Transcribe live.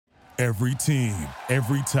Every team,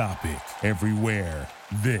 every topic, everywhere.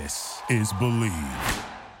 This is Believe.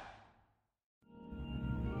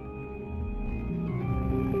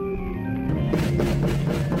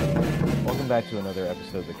 Welcome back to another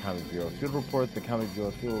episode of the Comedy Bureau Field Report. The Comedy Bureau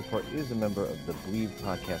Field Report is a member of the Believe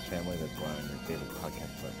podcast family. That's why I'm your favorite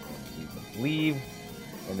podcast platform, Believe,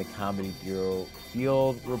 and the Comedy Bureau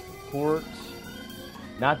Field Report.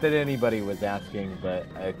 Not that anybody was asking, but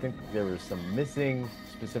I think there was some missing,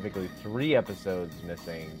 specifically 3 episodes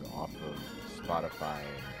missing off of Spotify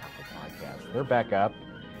and Apple Podcasts. They're back up.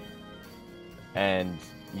 And,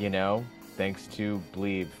 you know, thanks to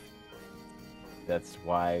Believe. That's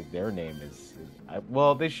why their name is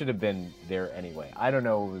well, they should have been there anyway. I don't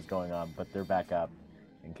know what was going on, but they're back up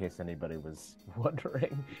in case anybody was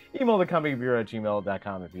wondering. Email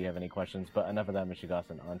thecomedybureau@gmail.com if you have any questions. But enough of that, Mr.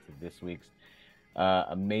 Gosson. On to this week's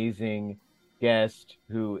amazing guest,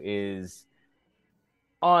 who is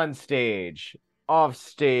on stage, off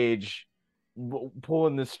stage,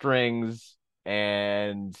 pulling the strings,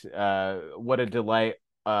 and what a delight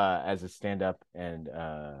as a stand-up and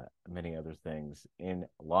many other things in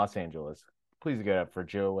Los Angeles. Please give it up for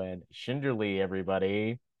JoAnn Schinderle,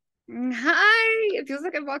 everybody. Hi, it feels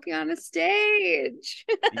like I'm walking on a stage.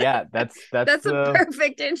 Yeah, that's a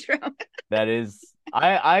perfect intro. That is,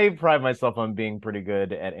 I pride myself on being pretty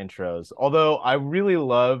good at intros, although I really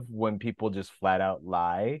love when people just flat out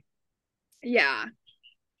lie. Yeah,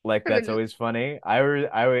 like that's always funny.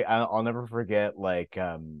 I'll never forget, like,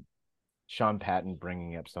 Sean Patton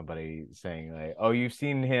bringing up somebody saying, like, oh, you've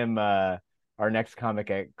seen him, our next comic,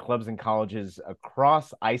 at clubs and colleges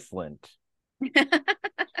across Iceland.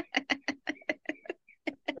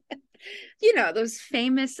 You know, those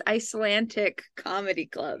famous Icelandic comedy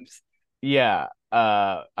clubs. Yeah,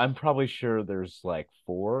 I'm probably sure there's like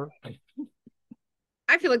 4.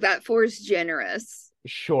 I feel like that 4 is generous.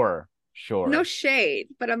 Sure. No shade,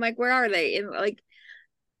 but I'm like, where are they? And like,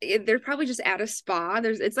 they're probably just at a spa.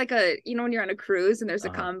 It's like a, you know, when you're on a cruise and there's a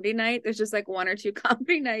comedy night, there's just like 1 or 2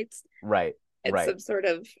 comedy nights. Right. It's some sort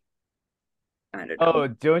of, I don't know. Oh,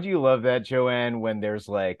 don't you love that, JoAnn, when there's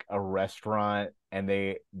like a restaurant and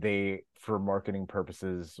they for marketing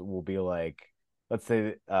purposes will be like, let's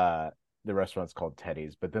say the restaurant's called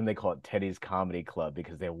Teddy's, but then they call it Teddy's Comedy Club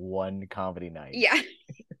because they have 1 comedy night. Yeah.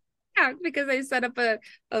 Yeah, because I set up a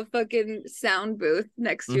fucking sound booth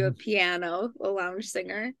next to a piano, a lounge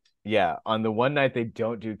singer. Yeah, on the one night they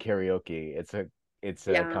don't do karaoke. It's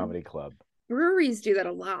a comedy club. Breweries do that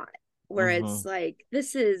a lot, where it's like,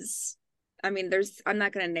 this is, I mean, I'm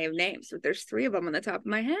not going to name names, but there's 3 of them on the top of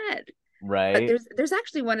my head. Right. But there's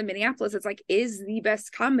actually one in Minneapolis. It's like, is the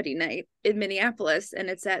best comedy night in Minneapolis,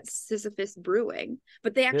 and it's at Sisyphus Brewing.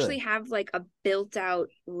 But they actually have like a built out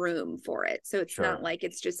room for it, so it's not like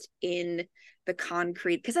it's just in the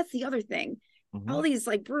concrete. Because that's the other thing. All these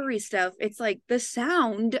like brewery stuff, it's like the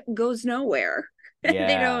sound goes nowhere. Yeah.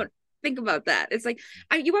 They don't think about that. It's like,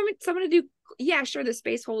 you want someone to do, yeah, sure, the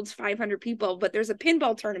space holds 500 people, but there's a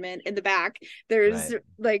pinball tournament in the back. There's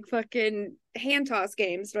like fucking hand toss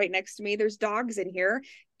games right next to me. There's dogs in here.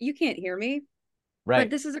 You can't hear me. Right. But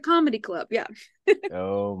this is a comedy club. Yeah.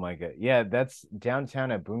 Oh my God. Yeah, that's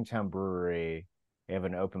downtown at Boomtown Brewery. They have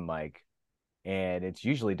an open mic, and it's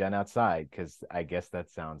usually done outside because I guess that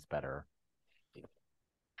sounds better.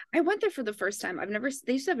 I went there for the first time.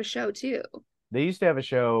 They used to have a show too. They used to have a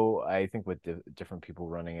show, I think, with different people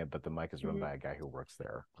running it, but the mic is run by a guy who works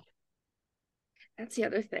there. That's the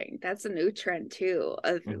other thing. That's a new trend too,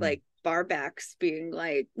 of like barbacks being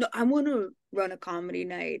like, no, I want to run a comedy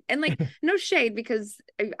night. And like, no shade, because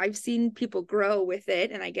I've seen people grow with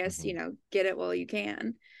it, and I guess, you know, get it while you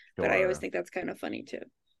can. Sure. But I always think that's kind of funny too.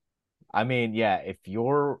 I mean, yeah, if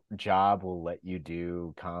your job will let you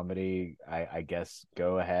do comedy, I guess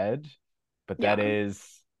go ahead. But that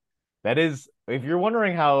is, if you're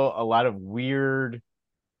wondering how a lot of weird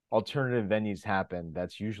alternative venues happen,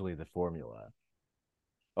 that's usually the formula.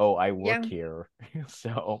 Oh, I work here.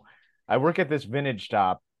 So I work at this vintage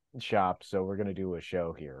shop, so we're going to do a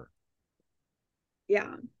show here.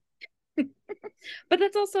 Yeah. But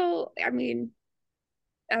that's also, I mean,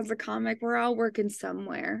 as a comic, we're all working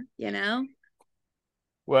somewhere, you know?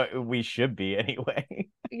 Well, we should be anyway.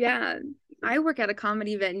 Yeah. I work at a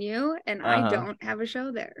comedy venue, and I don't have a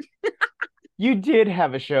show there. You did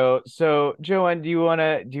have a show. So, JoAnn, do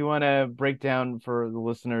you wanna break down for the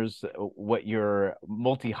listeners what your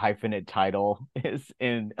multi-hyphenate title is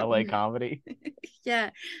in LA comedy?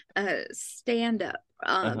 Yeah. Stand-up,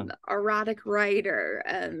 erotic writer,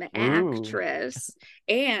 actress,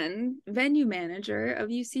 and venue manager of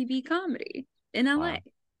UCB Comedy in LA.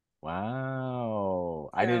 Wow.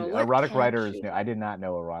 I So did what erotic writers. catchy. I did not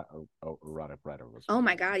know erotic writer was Oh one of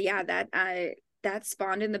my them. God, yeah, that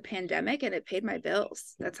spawned in the pandemic and it paid my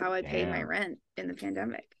bills. That's how I paid my Damn. rent in the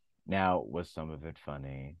pandemic. Now, was some of it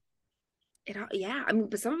funny? Yeah, I mean,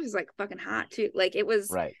 but some of it was like fucking hot too. Like it was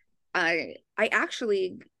Right. I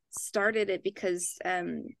actually started it because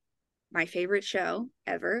my favorite show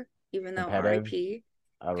ever, even though Competitive, RIP,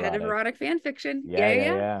 competitive erotic. erotic fan fiction. Yeah, Yeah, yeah, yeah,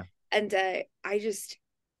 yeah. yeah. And I just,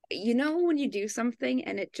 when you do something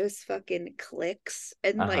and it just fucking clicks,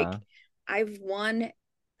 and like Uh-huh. I've won,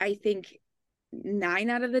 I think 9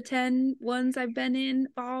 out of the 10 ones I've been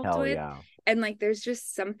involved Hell with. yeah. And like there's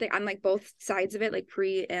just something on like both sides of it, like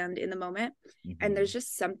pre and in the moment. And Hmm. there's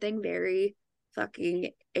just something very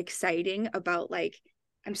fucking exciting about like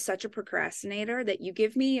I'm such a procrastinator that you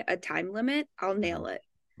give me a time limit, I'll Uh-huh. nail it.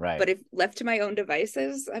 Right. But if left to my own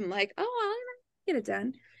devices, I'm like, oh, I'll get it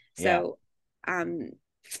done. Yeah. So um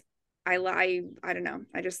I don't know.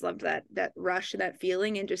 I just loved that rush, that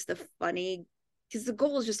feeling, and just the funny, because the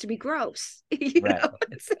goal is just to be gross, Right.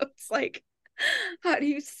 So it's like, how do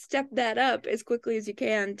you step that up as quickly as you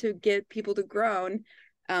can to get people to groan?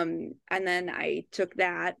 And then I took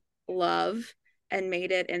that love and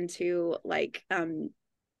made it into like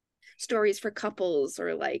stories for couples,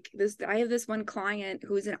 or like this. I have this one client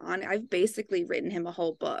who's I've basically written him a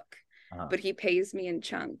whole book, Uh-huh. but he pays me in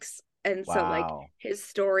chunks. And so like Wow. his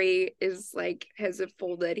story is like has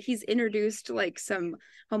unfolded. He's introduced like some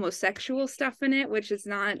homosexual stuff in it, which is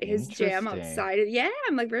not his jam Interesting. outside of, yeah,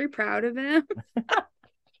 I'm like very proud of him.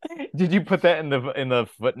 Did you put that in the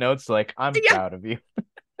footnotes? Like, I'm Yeah, proud of you.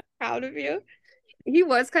 proud of you. He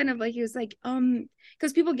was kind of like, he was like,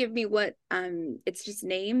 because people give me what it's just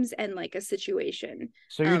names and like a situation.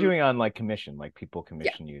 So you're um doing on like commission, like people yeah,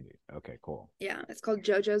 commission you. Okay, cool. yeah, it's called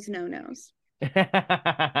JoJo's No Nos.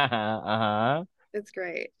 Uh-huh. It's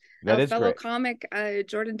great. That A is fellow great. comic,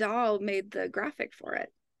 Jordan Dahl, made the graphic for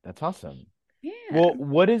it. That's awesome. Yeah. Well,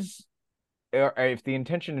 what is if the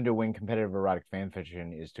intention to win competitive erotic fan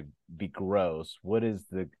fiction is to be gross, what is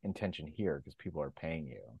the intention here? Because people are paying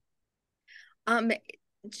you. Um,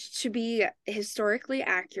 to be historically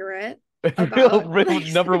accurate Real, about real like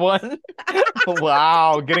number one.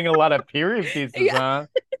 Wow, getting a lot of period pieces, yeah. huh?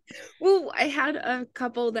 Well, I had a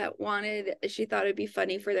couple that wanted, she thought it'd be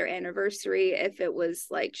funny for their anniversary if it was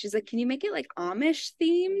like, she's like, can you make it like Amish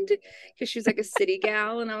themed? Because she's like a city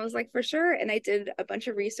gal. And I was like, for sure. And I did a bunch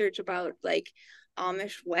of research about like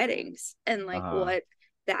Amish weddings and like Uh-huh. what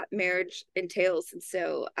that marriage entails. And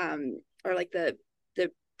so, or like the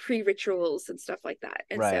pre-rituals and stuff like that.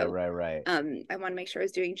 And Right, so, right, right. I want to make sure I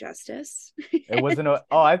was doing justice. It wasn't a,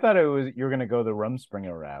 oh, I thought it was you were gonna go the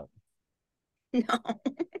Rumspringer route. No.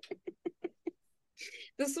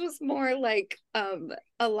 This was more like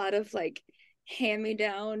a lot of like hand me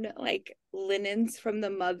down like linens from the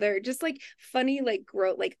mother, just like funny, like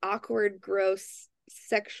gross, like awkward, gross,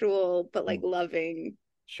 sexual, but like Mm, loving.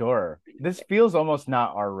 sure. This feels almost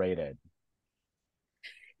not R-rated.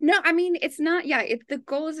 No, I mean it's not. Yeah, the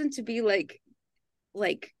goal isn't to be like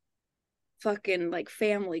fucking like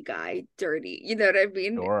Family Guy dirty. You know what I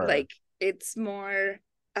mean? Sure. Like it's more.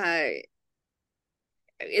 uh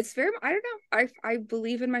it's very, I don't know, I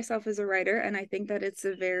believe in myself as a writer, and I think that it's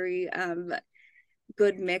a very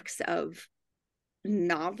good mix of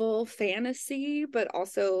novel fantasy, but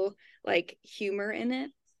also like humor in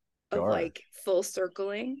it, of Sure. like full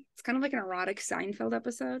circling. It's kind of like an erotic Seinfeld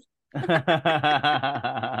episode,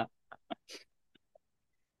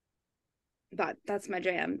 but that's my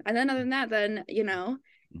jam. And then other than that, then you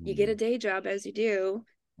get a Mhm. day job as you do,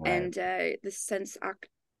 Right. and this since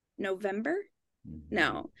November. Hmm.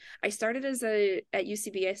 No, I started as a at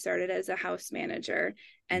UCB. I started as a house manager,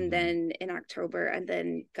 and Hmm. then in October, and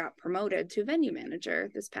then got promoted to venue manager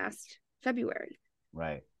this past February.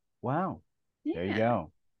 Right. Wow. There you Yeah,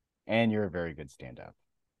 go. And you're a very good stand-up.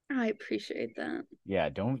 I appreciate that. Yeah,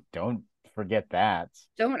 don't forget that.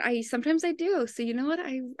 Don't I? Sometimes I do. So you know what?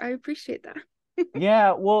 I appreciate that.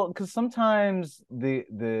 Yeah, well, because sometimes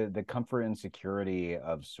the comfort and security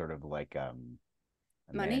of sort of like a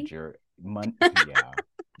Money. manager yeah,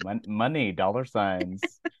 money, dollar signs.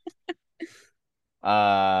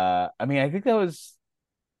 I mean, I think that was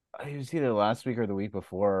it was either last week or the week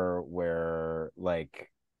before where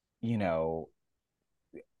like, you know,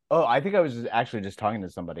 oh, I think I was actually just talking to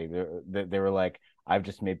somebody. They were like, I've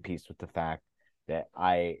just made peace with the fact that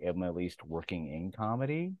I am at least working in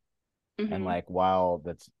comedy. And Mm-hmm. like, while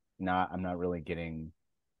that's not, I'm not really getting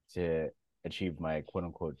to achieve my quote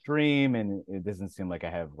unquote dream. And it doesn't seem like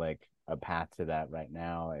I have like a path to that right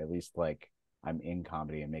now. At least like I'm in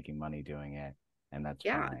comedy and making money doing it. And that's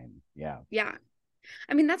Yeah, fine. Yeah. yeah.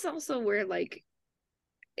 I mean, that's also where like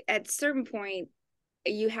at a certain point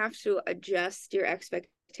you have to adjust your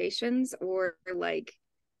expectations or like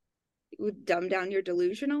dumb down your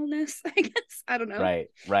delusionalness, I guess. I don't know.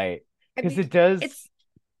 Right. I Because mean, it does. it's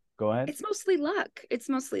Go ahead. it's mostly luck. It's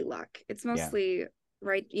Yeah. mostly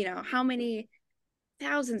right, how many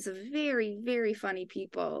thousands of very, very funny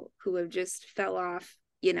people who have just fell off,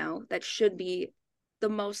 that should be the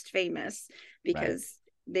most famous Right. because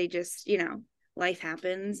they just, life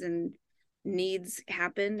happens and needs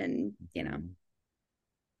happen and, Mhm.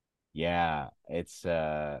 Yeah. It's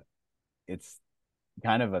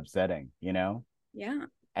kind of upsetting, yeah.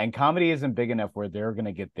 And comedy isn't big enough where they're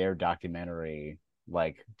gonna get their documentary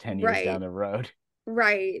like 10 years down Right. the road.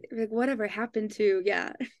 Right. Like whatever happened to,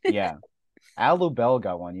 yeah. Yeah. Alu Bell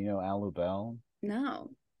got one. You know Alu Bell?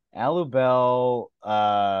 No. Alu Bell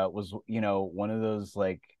was, one of those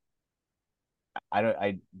like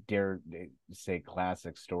I dare say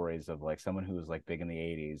classic stories of like someone who was like big in the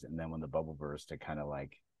 80s and then when the bubble burst it kind of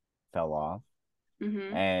like fell off.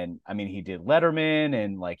 Mm-hmm. And I mean he did Letterman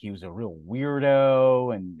and like he was a real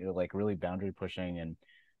weirdo and like really boundary pushing and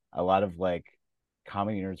a lot of like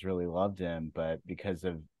comedy nerds really loved him, but because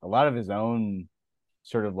of a lot of his own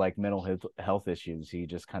sort of like mental health issues, he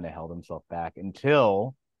just kind of held himself back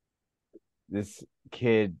until this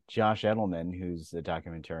kid Josh Edelman, who's a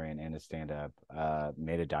documentarian and a stand-up,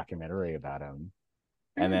 made a documentary about him,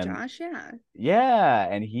 I and know then Josh, yeah. yeah,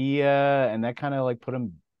 and he and that kind of like put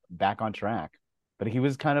him back on track. But he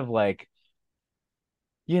was kind of like,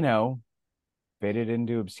 you know, faded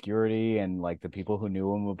into obscurity, and like the people who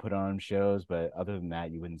knew him would put on shows, but other than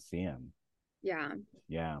that, you wouldn't see him. Yeah.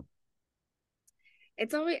 Yeah,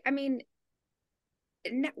 It's always, I mean,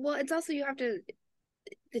 well, it's also you have to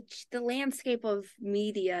the landscape of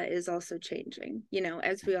media is also changing,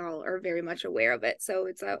 as we all are very much aware of it. So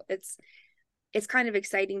it's kind of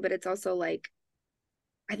exciting, but it's also like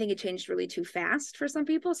I think it changed really too fast for some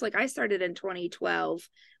people. So like I started in 2012 okay,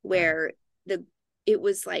 where the it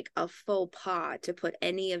was like a faux pas to put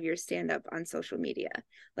any of your stand up on social media.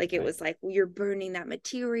 Like it right, was like, well, you're burning that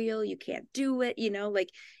material, you can't do it, like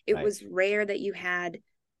it right, was rare that you had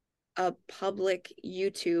a public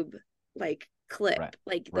YouTube like right, clip.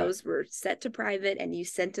 Like right. those were set to private and you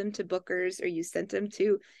sent them to bookers or you sent them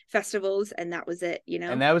to festivals and that was it.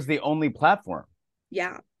 And that was the only platform.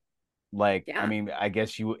 Yeah. Like, I Yeah. mean, I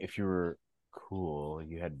guess if you were cool,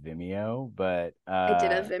 you had Vimeo, but I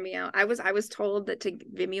did a Vimeo. I was told that to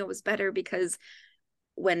Vimeo was better because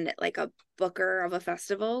when like a booker of a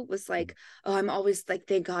festival was like, "Oh, I'm always like,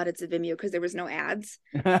 thank God it's a Vimeo because there was no ads."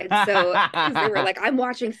 And so because they were like, "I'm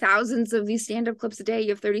watching thousands of these stand-up clips a day. You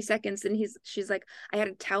have 30 seconds." And she's like, I had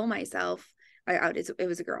to tell myself, it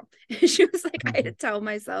was a girl. She was like, I had to tell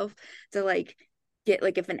myself to like get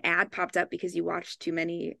like if an ad popped up because you watched too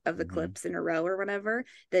many of the Mhm. clips in a row or whatever,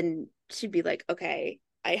 then she'd be like, okay,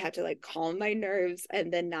 I had to like calm my nerves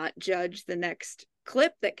and then not judge the next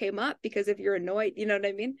clip that came up because if you're annoyed, you know what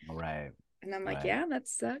I mean? Right, And I'm like, right. yeah, that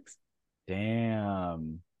sucks.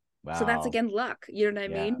 Damn. So that's Wow. again luck. You know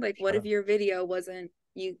what I Yeah, mean? Like, what if sure. your video wasn't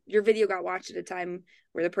your video got watched at a time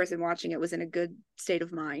where the person watching it was in a good state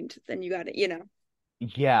of mind? Then you got it. Yeah,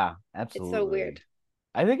 It's so absolutely. weird.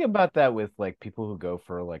 I think about that with like people who go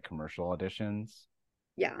for like commercial auditions,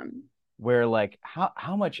 Yeah. where like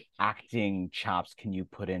how much acting chops can you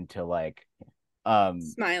put into like um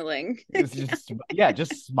Smiling. it's Yeah. just yeah,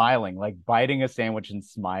 just smiling, like biting a sandwich and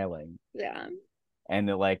smiling. Yeah. And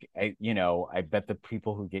like I bet the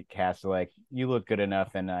people who get cast are like, you look good enough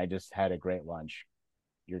and I just had a great lunch.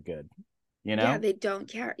 You're good. You Yeah, know? they don't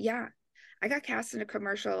care. Yeah. I got cast in a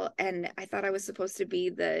commercial and I thought I was supposed to be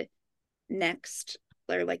the next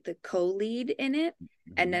or like the co-lead in it,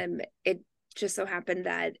 and Mhm. then it just so happened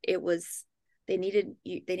that they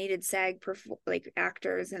needed SAG like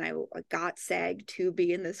actors, and I got SAG to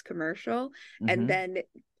be in this commercial, and Mhm. then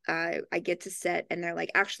I get to set, and they're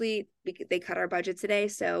like, actually, they cut our budget today,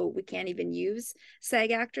 so we can't even use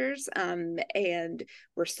SAG actors. And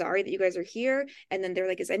we're sorry that you guys are here. And then they're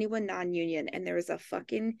like, is anyone non-union? And there was a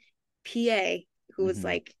fucking PA who was Mhm.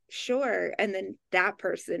 like, sure. And then that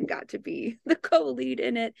person got to be the co-lead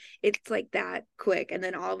in it. It's like that quick. And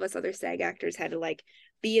then all of us other SAG actors had to like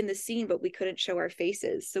be in the scene, but we couldn't show our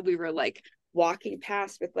faces. So we were like walking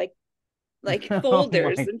past with like Oh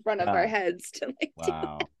folders my in front of our God. heads to like do.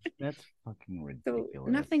 Wow. That's fucking So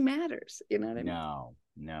ridiculous. nothing matters. You know what I mean? No,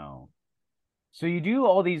 no. So you do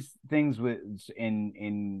all these things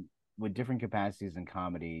in with different capacities in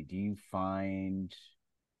comedy. Do you find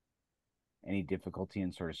any difficulty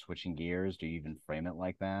in sort of switching gears? Do you even frame it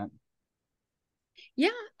like that? Yeah.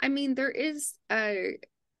 I mean, there is I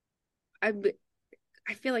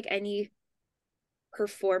I feel like any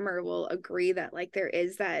performer will agree that like there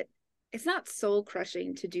is that it's not soul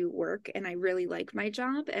crushing to do work, and I really like my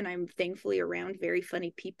job and I'm thankfully around very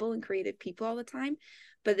funny people and creative people all the time,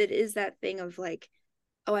 but it is that thing of like,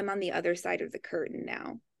 oh, I'm on the other side of the curtain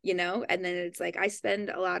now, and then it's like I spend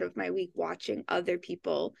a lot of my week watching other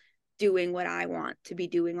people doing what I want to be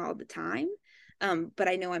doing all the time, but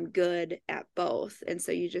I know I'm good at both, and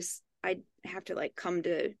so I have to like come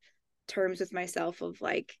to terms with myself of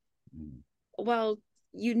like, well,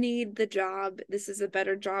 you need the job. This is a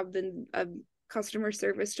better job than a customer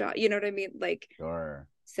service job. You know what I mean? Like, Sure.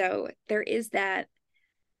 so there is that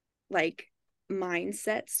like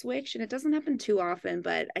mindset switch, and it doesn't happen too often,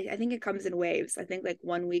 but I think it comes in waves. I think like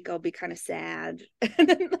one week I'll be kind of sad, and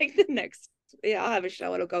then like the next, yeah, I'll have a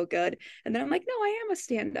show, it'll go good, and then I'm like, no, I am a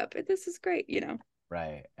stand-up. This is great,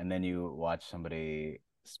 Right. And then you watch somebody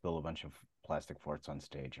spill a bunch of plastic forks on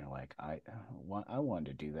stage, and you're like, I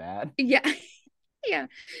wanted to do that. Yeah. Yeah.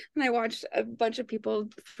 And I watched a bunch of people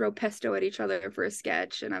throw pesto at each other for a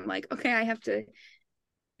sketch, and I'm like, okay, I have to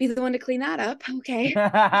be the one to clean that up. Okay.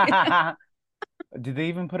 Did they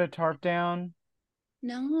even put a tarp down?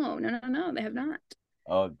 No, they have not.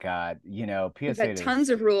 Oh God, We've PSA had tons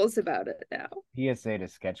of rules about it now. PSA to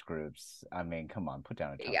sketch groups. I mean, come on, put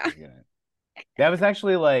down a tarp. Yeah. That was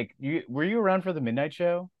actually like, were you around for the midnight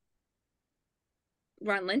show?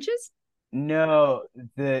 Ron Lynch's? No,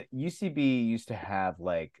 the UCB used to have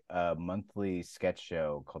like a monthly sketch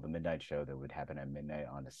show called the Midnight Show that would happen at midnight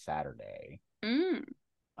on a Saturday.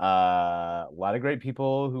 A lot of great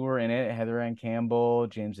people who were in it: Heather Ann Campbell,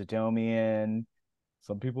 James Adomian,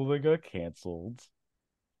 some people that got canceled.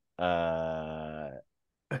 Was,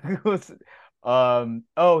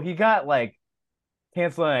 oh, he got like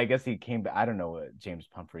canceled, and I guess he came back. I don't know what James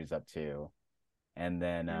Pumphrey's up to. And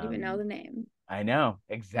then I don't even know the name. I know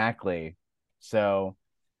exactly. So,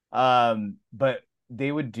 but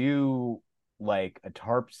they would do like a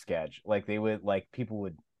tarp sketch. Like they would, like, people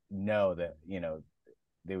would know that,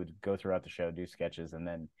 they would go throughout the show, do sketches, and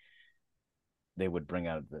then they would bring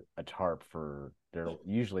out a tarp for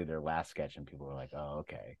usually their last sketch, and people were like, "Oh,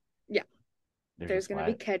 okay." Yeah. There's going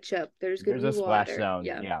to be ketchup. There's going to be a splash water. zone.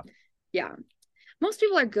 Yeah. Most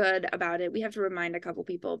people are good about it. We have to remind a couple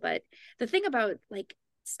people, but the thing about like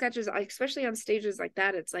sketches, especially on stages like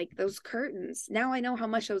that, it's like those curtains. Now I know how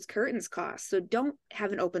much those curtains cost, so don't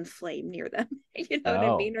have an open flame near them. You know what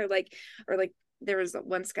I mean? Or like there was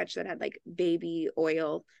one sketch that had like baby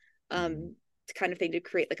oil, kind of thing to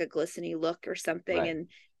create like a glistening look or something, right.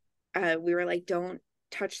 And we were like, don't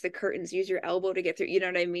touch the curtains, use your elbow to get through, you know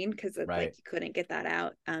what I mean? Because like you couldn't get that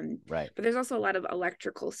out. Right. But there's also a lot of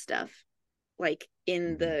electrical stuff like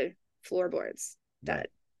in the floorboards that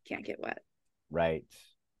can't get wet. Right.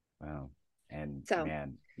 Wow. And so,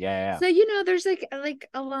 man, yeah. So there's like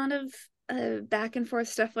a lot of back and forth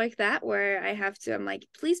stuff like that where I'm like,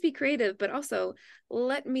 please be creative, but also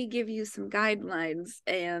let me give you some guidelines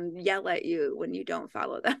and yell at you when you don't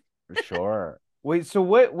follow them. For sure. Wait, so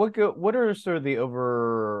what are sort of the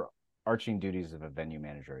overarching duties of a venue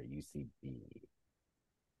manager at UCB?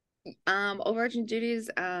 Overarching duties,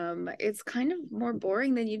 it's kind of more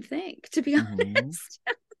boring than you'd think, to be honest.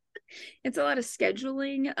 It's a lot of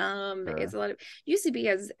scheduling. It's a lot of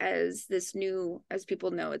UCB as this new, as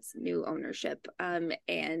people know, it's new ownership. And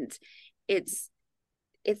it's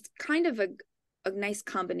kind of a nice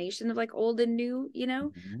combination of like old and new,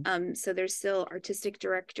 so there's still artistic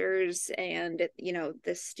directors, and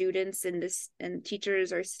the students and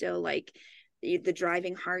teachers are still like the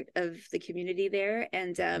driving heart of the community there.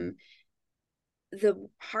 And the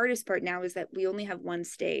hardest part now is that we only have one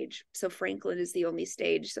stage. So Franklin is the only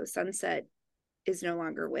stage. So Sunset is no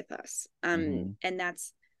longer with us. And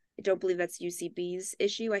that's, I don't believe that's UCB's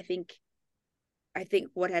issue. I think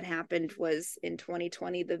what had happened was in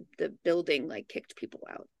 2020, the building like kicked people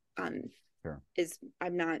out.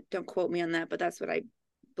 Don't quote me on that, but that's what I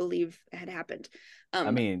believe had happened.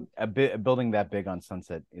 I mean, a building that big on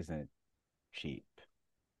Sunset isn't cheap.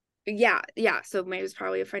 Yeah. So maybe it was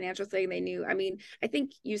probably a financial thing. They knew. I mean, I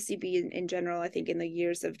think UCB in general, I think in the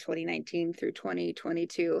years of 2019 through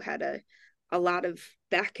 2022 had a lot of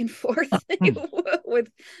back and forth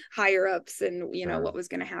with higher ups and what was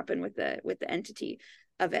going to happen with the entity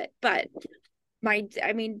of it. But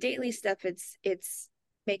daily stuff, it's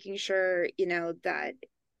making sure that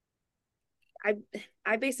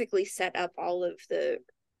I basically set up all of the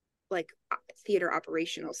like theater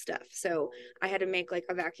operational stuff. So I had to make like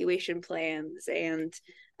evacuation plans and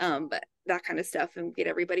that kind of stuff, and get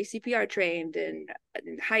everybody CPR trained and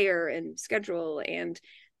hire and schedule. And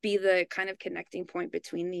be the kind of connecting point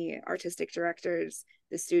between the artistic directors,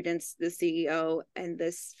 the students, the CEO, and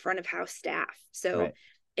this front of house staff. So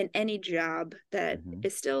in any job that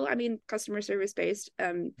is still, I mean, customer service based,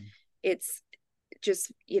 it's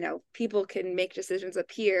just, people can make decisions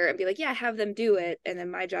up here and be like, yeah, have them do it. And then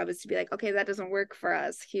my job is to be like, okay, that doesn't work for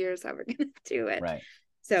us. Here's how we're going to do it. Right.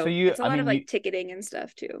 So it's a lot of like ticketing and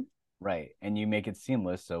stuff too. Right. And you make it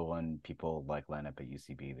seamless. So when people like line up at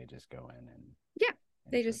UCB, they just go in and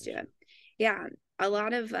they just do it. Yeah. A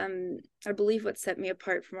lot of, I believe what set me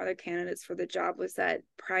apart from other candidates for the job was that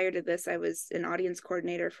prior to this, I was an audience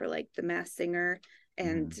coordinator for like The Masked Singer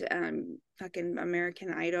and fucking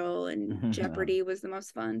American Idol, and Jeopardy was the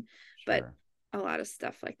most fun, but a lot of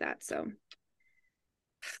stuff like that. So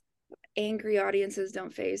angry audiences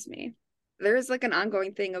don't faze me. There's like an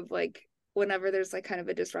ongoing thing of like, whenever there's like kind of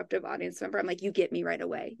a disruptive audience member, I'm like, you get me right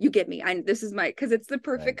away. You get me. This is because it's the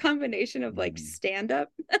perfect combination of like stand up,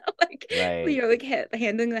 like, like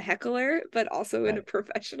handling the heckler, but also in a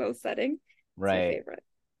professional setting. It's my favorite.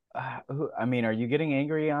 I mean, are you getting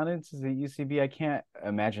angry audiences at UCB? I can't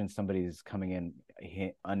imagine somebody's coming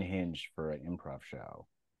in unhinged for an improv show.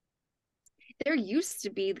 There used to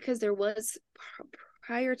be, because there was,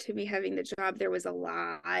 prior to me having the job, there was a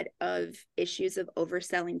lot of issues of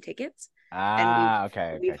overselling tickets.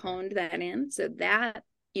 And we've honed that in. So that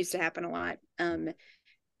used to happen a lot. And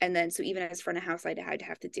then, so even as front of house, I'd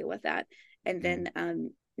have to deal with that. And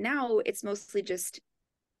then now it's mostly just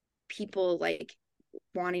people like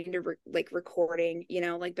wanting to recording,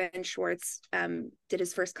 like Ben Schwartz did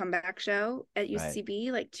his first comeback show at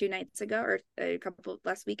UCB like 2 nights ago, or a couple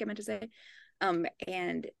last week, I meant to say.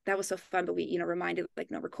 And that was so fun, but we, reminded like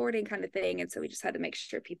no recording kind of thing. And so we just had to make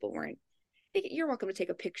sure people weren't, you're welcome to take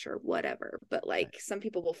a picture, whatever. But like some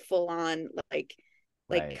people will full on like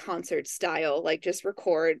concert style, like just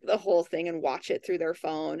record the whole thing and watch it through their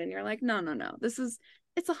phone. And you're like, no,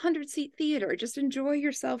 it's 100-seat theater. Just enjoy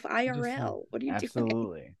yourself IRL. What are you doing?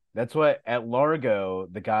 Absolutely. That's what at Largo,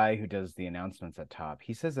 the guy who does the announcements at top,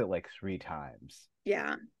 he says it like 3 times.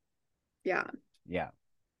 Yeah.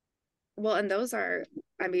 Well, and those are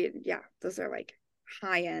like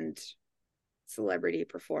high-end celebrity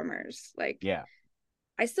performers. Like,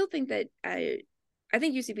 I still think that I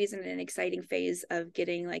think UCB is in an exciting phase of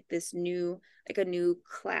getting like this new, like a new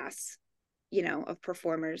class, of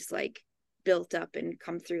performers like built up and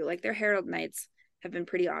come through. Like their Herald Nights have been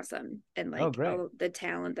pretty awesome, and like all the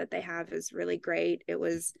talent that they have is really great. It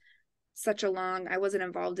was I wasn't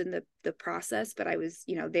involved in the process, but I was,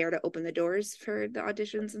 there to open the doors for the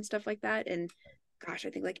auditions and stuff like that. And gosh, I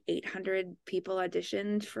think like 800 people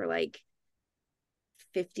auditioned for like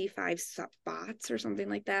 55 spots or something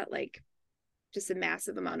like that. Like just a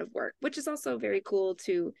massive amount of work, which is also very cool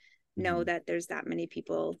to know that there's that many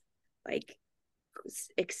people like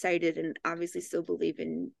excited and obviously still believe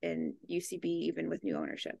in UCB even with new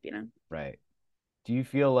ownership, Right. Do you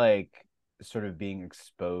feel like sort of being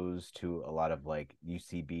exposed to a lot of like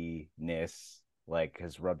UCB-ness like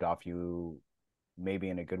has rubbed off you maybe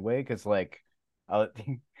in a good way? Because like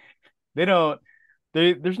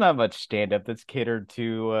there's not much stand-up that's catered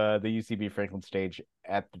to the UCB Franklin stage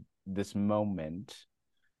at this moment.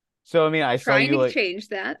 So I mean, I saw you like change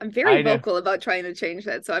that. I'm very vocal about trying to change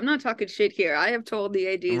that, so I'm not talking shit here. I have told the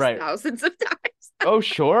ADs thousands of times. Oh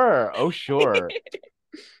sure.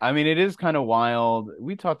 I mean, it is kind of wild.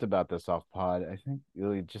 We talked about this off pod, I think,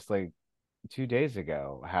 really just like 2 days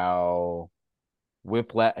ago, how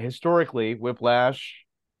historically Whiplash,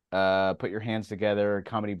 Put Your Hands Together,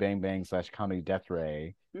 Comedy Bang Bang / Comedy Death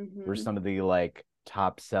Ray were some of the like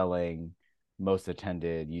top selling, most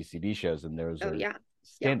attended UCB shows, and those are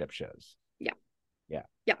stand-up shows.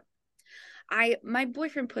 My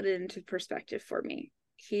boyfriend put it into perspective for me.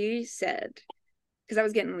 He said, because I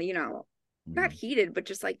was getting, not heated, but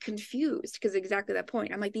just like confused, because exactly that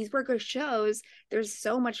point. I'm like, these were good shows. There's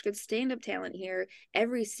so much good stand-up talent here.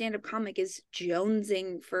 Every stand-up comic is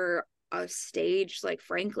jonesing for a stage like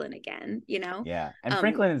Franklin again, Yeah. And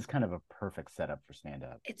Franklin is kind of a perfect setup for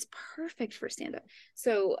stand-up. It's perfect for stand-up.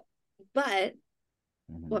 So, but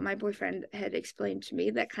what my boyfriend had explained to me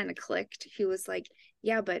that kind of clicked. He was like,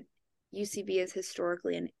 yeah, but UCB is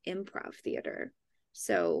historically an improv theater.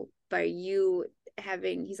 So by you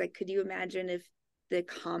he's like, could you imagine if the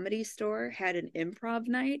Comedy Store had an improv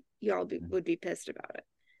night? Y'all would be pissed about it.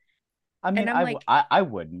 I mean, I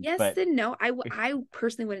wouldn't. Yes and no. I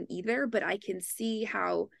personally wouldn't either, but I can see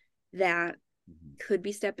how that could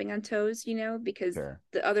be stepping on toes, because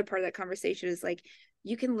the other part of that conversation is like,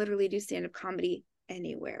 you can literally do stand-up comedy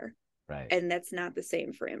anywhere. Right. And that's not the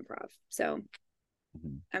same for improv. So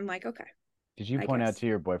I'm like, okay. Did you I point out guess. to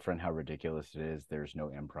your boyfriend how ridiculous it is? There's no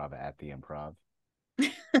improv at the improv.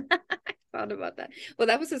 I thought about that. Well,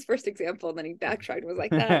 that was his first example, and then he backtracked and was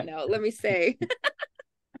like, that no, let me say.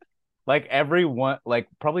 Like every one, like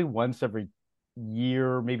probably once every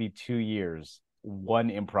year, maybe 2 years, one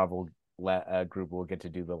group will get to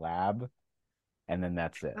do the lab, and then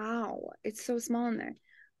that's it. Wow, it's so small in there.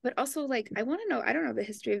 But also, like, I want to know, I don't know the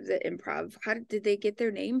history of the improv. How did they get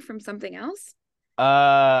their name from something else?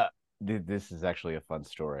 Uh, this is actually a fun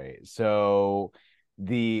story. So,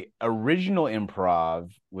 the original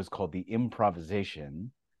improv was called the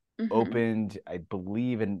Improvisation, Mm-hmm. opened, I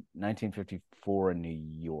believe, in 1954 in New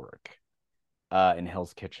York, in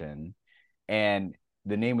Hell's Kitchen. And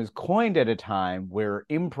the name was coined at a time where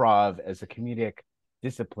improv as a comedic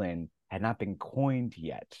discipline had not been coined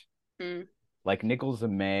yet. Mm. Like Nichols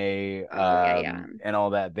and May, Oh, yeah, yeah. and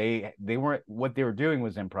all that. They weren't, what they were doing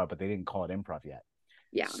was improv, but they didn't call it improv yet.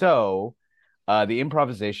 Yeah. So the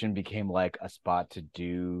Improvisation became like a spot to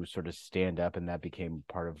do sort of stand up, and that became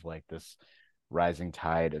part of like this rising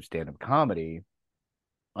tide of stand up comedy.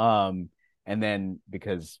 Um, and then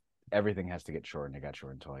because everything has to get shortened, it got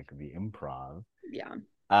shortened to like the improv. Yeah.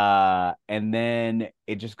 And then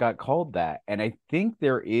it just got called that. And I think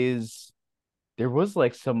there was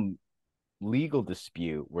like some legal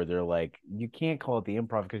dispute where they're like, you can't call it the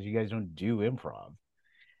improv because you guys don't do improv.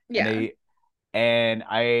 And Yeah. they and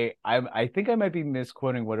I think I might be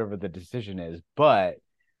misquoting whatever the decision is, but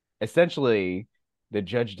essentially the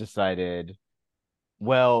judge decided,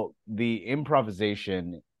 well, the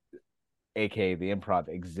improvisation, aka the improv,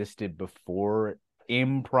 existed before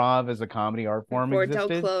improv as a comedy art form Before Del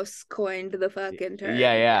existed. Close coined the fucking Yeah, term.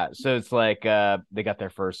 Yeah. yeah. So it's like they got there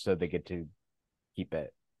first, so they get to keep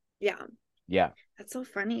it. Yeah. Yeah. That's so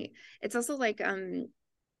funny. It's also like that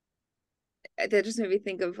just made me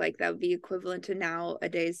think of like that would be equivalent to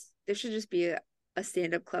nowadays. There should just be a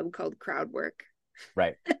stand-up club called Crowd Work.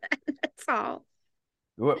 Right. That's all.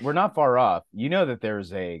 We're not far off. You know that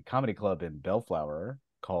there's a comedy club in Bellflower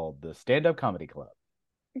called the Stand Up Comedy Club.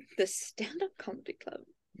 The stand-up comedy club.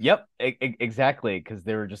 Yep, exactly. Because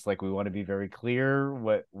they were just like, we want to be very clear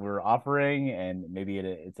what we're offering, and maybe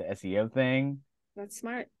it's an SEO thing. That's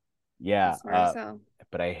smart. Yeah, That's smart as hell.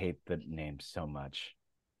 but I hate the name so much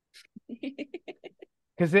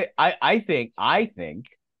because I think,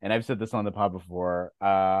 and I've said this on the pod before.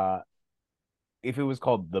 If it was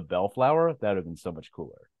called the Bellflower, that would have been so much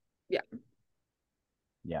cooler. Yeah.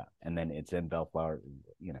 Yeah, and then it's in Bellflower,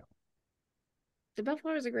 you know. The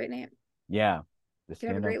Bellflower is a great name. Yeah, the Could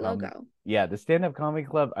have a stand-up great comedy. logo. Yeah, the stand-up comedy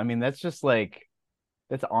club. I mean, that's just like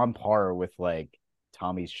that's on par with like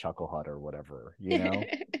Tommy's Chuckle Hut or whatever, you know?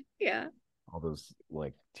 Yeah. All those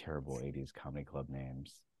like terrible 80s comedy club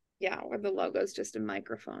names. Yeah, where the logo's just a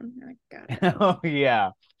microphone. I got it. Oh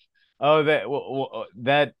yeah. Oh,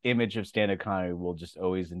 that image of stand-up comedy will just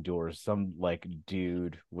always endure. Some like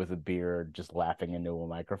dude with a beard just laughing into a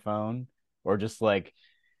microphone, or just like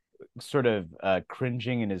sort of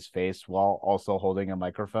cringing in his face while also holding a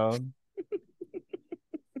microphone.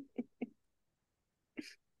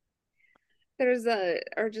 There's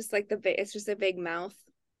or just like it's just a big mouth.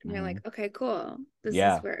 And you're Mm-hmm. like, okay, cool.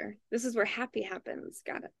 Yeah. This is where happy happens.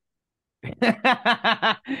 Got it.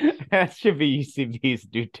 That should be UCB's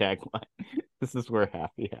new tagline. This is where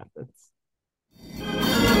happy happens.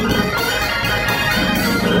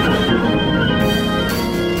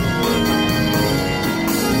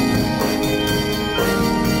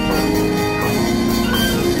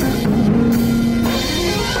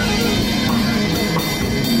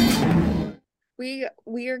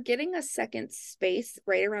 We are getting a second space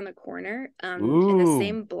right around the corner, in the Ooh,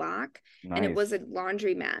 same block, and it was nice. a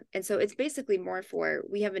laundromat. And so it's basically more for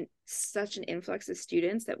we have such an influx of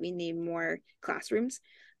students that we need more classrooms.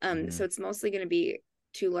 Mm-hmm. So it's mostly going to be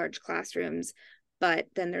two large classrooms, but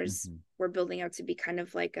then Mm-hmm. we're building out to be kind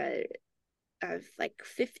of like a like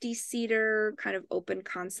 50-seater kind of open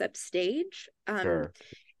concept stage. Sure.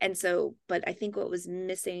 And so, but I think what was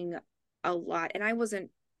missing a lot, and I wasn't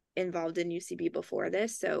involved in UCB before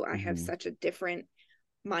this, so I have Mm-hmm. such a different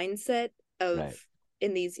mindset of Right.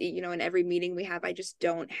 in these, in every meeting we have, I just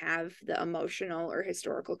don't have the emotional or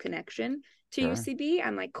historical connection to Sure. UCB.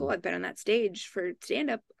 I'm like, cool, I've been on that stage for stand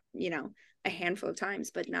up, a handful of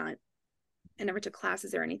times, but not, I never took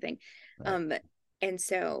classes or anything. Right. Um, and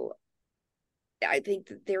so I think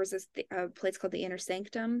that there was a place called the Inner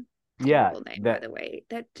Sanctum. Yeah, Terrible name, by that the way.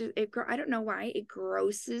 I don't know why it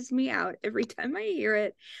grosses me out every time I hear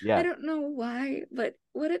it. I yeah. don't know why, but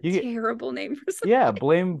what a You get terrible name for yeah, something.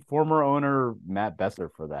 blame former owner Matt Besser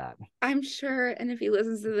for that. I'm sure, and if he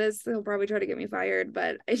listens to this, he'll probably try to get me fired.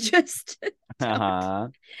 But I just don't. Uh-huh.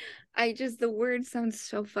 The word sounds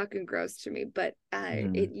so fucking gross to me, but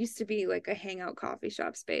it used to be like a hangout coffee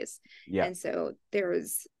shop space. Yeah. And so there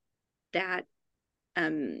was that,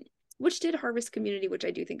 which did harvest community, which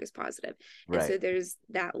I do think is positive. And so there's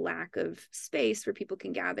that lack of space where people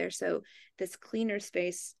can gather. So this cleaner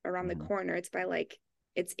space around the corner, it's by like,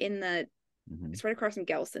 it's in the, it's right across from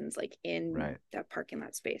Gelson's, like in that parking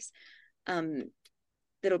lot space.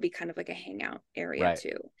 That'll be kind of like a hangout area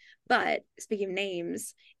too. But speaking of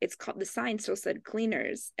names, it's called, the sign still said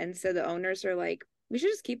Cleaners. And so the owners are like, we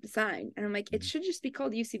should just keep the sign. And I'm like, it should just be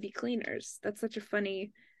called UCB Cleaners. That's such a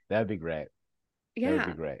funny. That'd be great. Yeah. That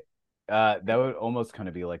would be great. That would almost kind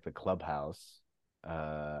of be like the Clubhouse,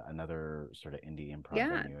 another sort of indie improv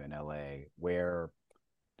venue in LA, where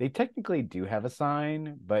they technically do have a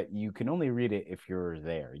sign, but you can only read it if you're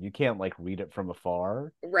there. You can't like read it from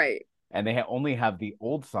afar. Right. And they only have the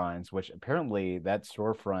old signs, which apparently that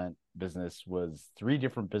storefront business was 3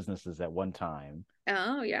 different businesses at one time.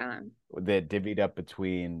 Oh, yeah. That divvied up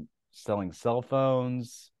between selling cell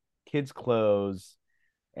phones, kids' clothes,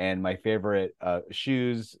 and my favorite,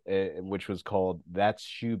 shoes, which was called That's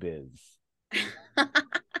Shoe Biz.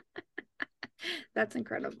 That's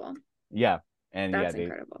incredible. Yeah. And that's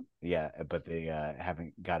incredible. Yeah, but they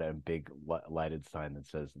haven't got a big lighted sign that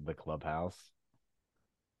says the Clubhouse.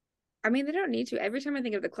 I mean, they don't need to. Every time I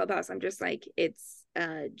think of the Clubhouse, I'm just like, it's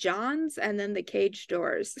John's and then the cage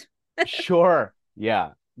doors. Sure.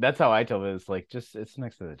 Yeah. That's how I tell it. It's like, just, it's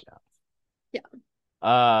next to the John's.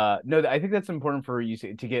 Yeah. No, I think that's important for you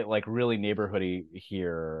to get like really neighborhoody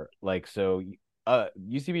here. Like, so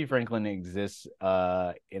UCB Franklin exists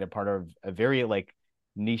in a part of a very like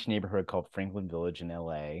niche neighborhood called Franklin Village in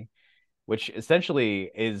LA, which essentially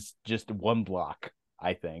is just 1 block,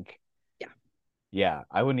 I think. Yeah,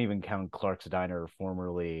 I wouldn't even count Clark's Diner,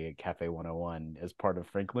 formerly Cafe 101, as part of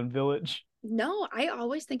Franklin Village. No, I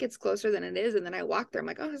always think it's closer than it is, and then I walk there. I'm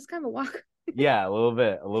like, oh, this is kind of a walk. Yeah, a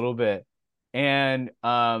little bit. And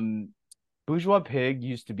Bourgeois Pig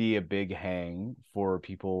used to be a big hang for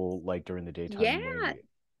people like during the daytime. Yeah,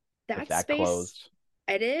 that space closed.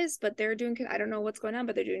 It is, but they're doing, I don't know what's going on,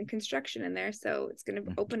 but they're doing construction in there, so it's going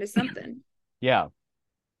to open to something. Yeah,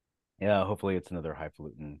 hopefully it's another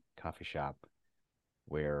highfalutin coffee shop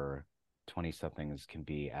where 20-somethings can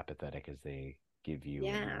be apathetic as they give you.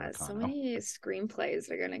 Yeah, so many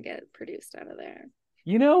screenplays are going to get produced out of there.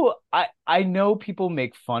 You know, I know people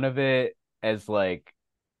make fun of it as like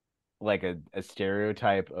a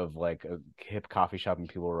stereotype of like a hip coffee shop and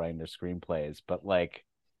people writing their screenplays, but like,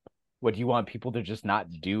 what, do you want people to just not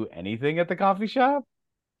do anything at the coffee shop?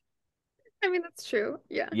 I mean, that's true.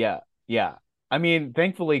 Yeah. Yeah. I mean,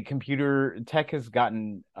 thankfully, computer tech has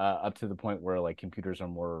gotten up to the point where like computers are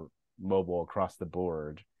more mobile across the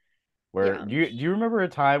board. Where do you remember a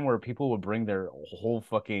time where people would bring their whole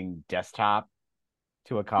fucking desktop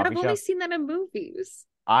to a coffee shop? I've only seen that in movies.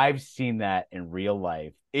 I've seen that in real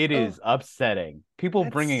life. It is upsetting. People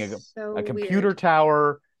bringing a computer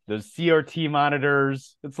tower, those CRT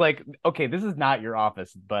monitors. It's like, okay, this is not your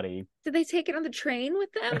office, buddy. Did they take it on the train with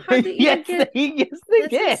them? How did they yes, they That's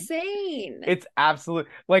did. Insane. It's absolute,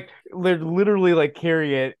 like, they're literally like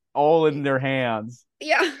carry it all in their hands.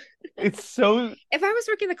 Yeah. It's so. If I was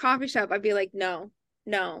working the coffee shop, I'd be like, no,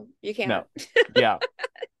 you can't. No. Yeah.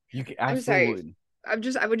 You can absolutely. I'm sorry.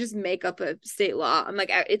 I would just make up a state law. I'm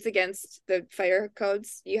like, it's against the fire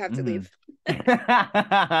codes. You have to leave.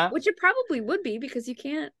 Which it probably would be, because you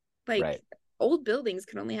can't, like, old buildings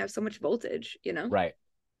can only have so much voltage, you know? Right.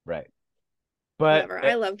 But whatever.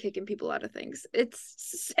 I love kicking people out of things. It's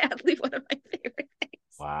sadly one of my favorite things.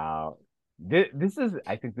 Wow.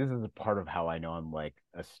 I think this is a part of how I know I'm like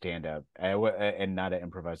a stand-up and not an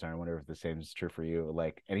improviser. I wonder if the same is true for you.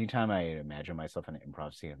 Like, anytime I imagine myself in an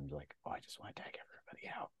improv scene, I'm like, oh, I just want to tag everybody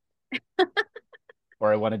out.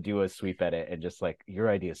 Or I want to do a sweep edit and just like, your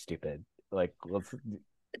idea is stupid. Like, let's.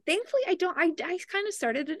 Thankfully, I don't. I kind of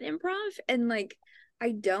started an improv, and like, I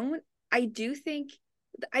do think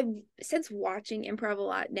I've, since watching improv a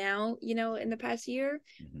lot now, you know, in the past year,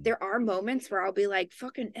 there are moments where I'll be like,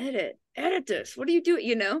 fucking edit this. What are you doing?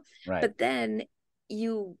 You know? Right. But then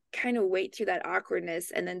you kind of wait through that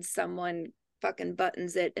awkwardness, and then someone fucking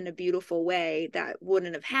buttons it in a beautiful way that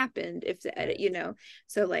wouldn't have happened if the edit, you know?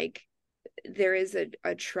 So like, there is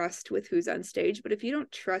a trust with who's on stage, but if you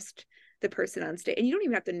don't trust the person on stage, and you don't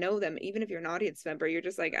even have to know them, even if you're an audience member, you're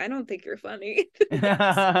just like, I don't think you're funny.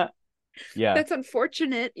 Yeah, that's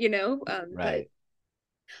unfortunate, you know. Right. But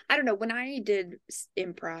I don't know, when I did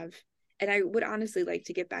improv, and I would honestly like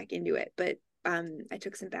to get back into it, but I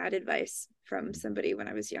took some bad advice from somebody when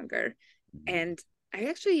I was younger, and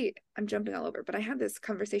I'm jumping all over, but I had this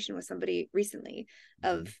conversation with somebody recently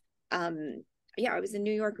of I was in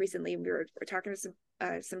New York recently, and we were talking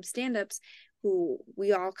to some stand-ups who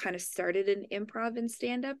we all kind of started in improv and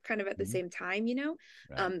stand-up kind of at the same time,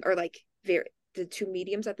 Right. or like the two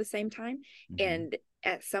mediums at the same time. And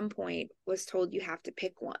at some point was told you have to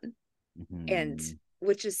pick one. And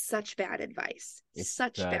which is such bad advice. It's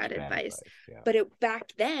such bad advice. Yeah. But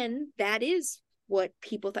back then, that is what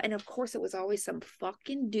people thought. And of course, it was always some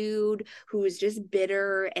fucking dude who was just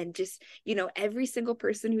bitter, and just, every single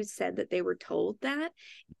person who said that they were told that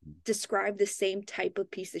described the same type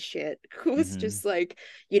of piece of shit who was just like,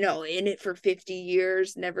 in it for 50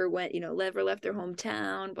 years, never went, never left their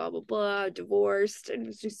hometown, blah, blah, blah, divorced. And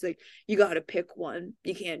it's just like, you got to pick one.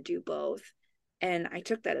 You can't do both. And I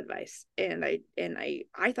took that advice, and I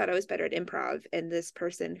thought I was better at improv. And this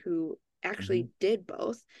person who actually did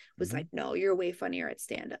both was like, no, you're way funnier at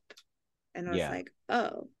stand-up. And I was like,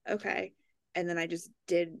 oh, okay. And then I just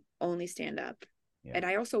did only stand-up. And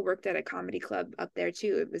I also worked at a comedy club up there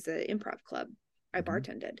too. It was an improv club. I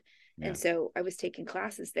bartended. And so I was taking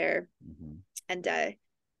classes there, and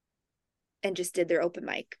just did their open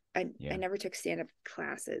mic. I never took stand-up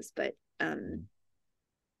classes, but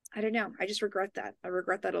I don't know. I just regret that. I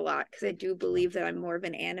regret that a lot, because I do believe that I'm more of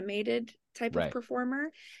an animated type of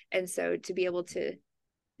performer. And so to be able to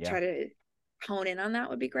try to hone in on that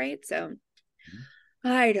would be great. So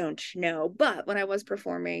I don't know. But when I was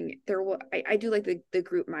performing, I do like the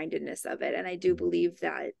group mindedness of it. And I do believe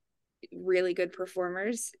that really good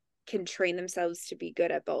performers can train themselves to be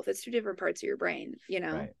good at both. It's two different parts of your brain,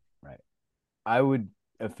 Right. I would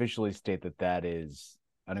officially state that is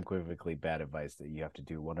unequivocally bad advice, that you have to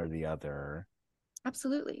do one or the other.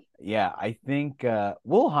 Absolutely. Yeah, I think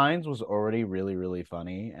Will Hines was already really, really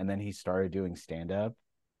funny, and then he started doing stand-up,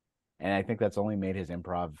 and I think that's only made his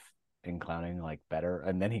improv and clowning like better,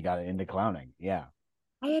 and then he got into clowning. Yeah.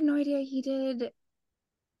 I had no idea he did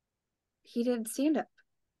stand-up.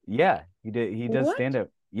 Yeah, he does What? stand-up.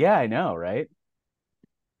 Yeah, I know, right?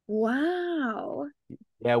 Wow.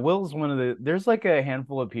 Yeah, Will's one of there's like a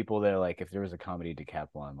handful of people that, like, if there was a comedy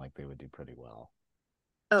decathlon, like, they would do pretty well.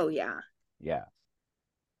 Oh yeah. Yeah.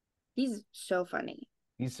 He's so funny.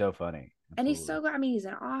 He's so funny. Absolutely. And he's so, I mean, he's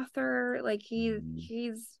an author. Like he's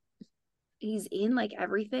in like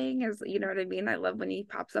everything, as you know what I mean? I love when he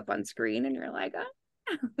pops up on screen and you're like,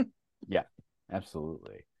 oh. Yeah,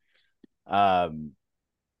 absolutely. Yeah,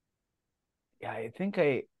 I think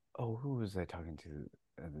who was I talking to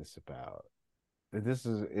this about? This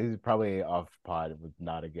is probably off pod with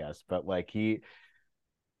not a guest, but like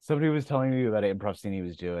somebody was telling me about an improv scene he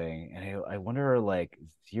was doing, and I wonder, like,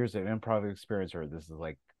 years of improv experience, or this is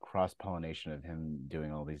like cross-pollination of him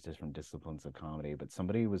doing all these different disciplines of comedy. But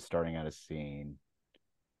somebody was starting out a scene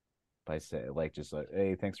by saying, like, just like,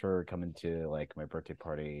 hey, thanks for coming to like my birthday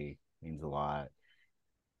party, means a lot.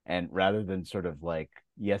 And rather than sort of like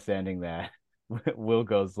yes ending that, Will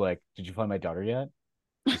goes like, did you find my daughter yet?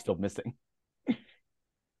 She's still missing.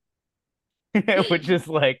 Which is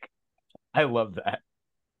like, I love that.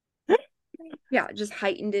 Yeah, just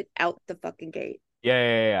heightened it out the fucking gate.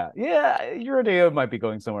 Yeah. Your idea might be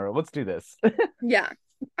going somewhere. Let's do this. Yeah.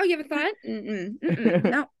 Oh, you have a thought?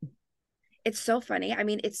 No. It's so funny. I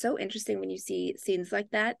mean, it's so interesting when you see scenes like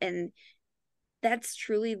that, and that's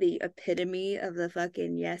truly the epitome of the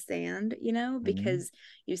fucking yes and, because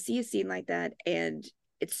you see a scene like that and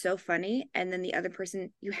it's so funny, and then the other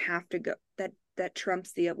person, you have to go, that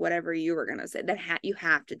trumps the whatever you were gonna say, you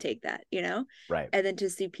have to take that, Right. And then to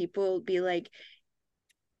see people be like,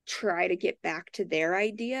 try to get back to their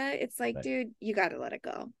idea, it's like, right. Dude, you gotta let it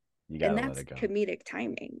go. And that's comedic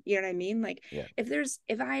timing, you know what I mean? Like,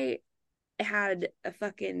 if I had a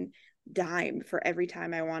fucking dime for every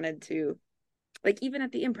time I wanted to, like, even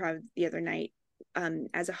at the improv the other night,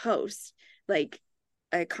 as a host, like,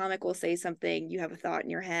 a comic will say something, you have a thought in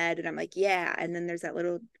your head, and I'm like, yeah, and then there's that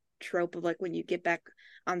little trope of like, when you get back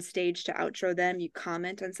on stage to outro them, you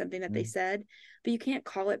comment on something that they said, but you can't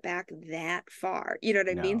call it back that far, you know what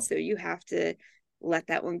I mean? So you have to let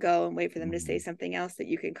that one go and wait for them to say something else that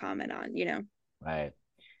you can comment on, Right.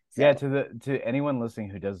 So, yeah, to anyone listening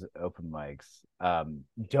who does open mics,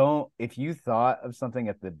 if you thought of something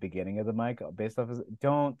at the beginning of the mic based off of,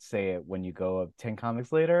 don't say it when you go up 10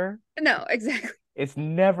 comics later. No, exactly. It's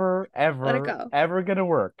never ever gonna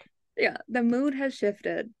work. Yeah, the mood has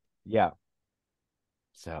shifted. Yeah.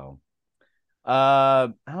 So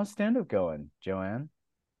how's stand-up going, JoAnn?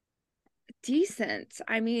 Decent.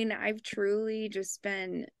 I mean, I've truly just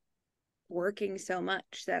been working so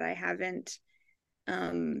much that I haven't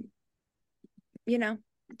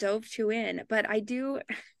dove too in, but I do.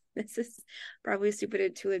 This is probably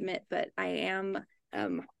stupid to admit, but I am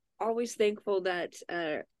always thankful that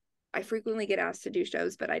I frequently get asked to do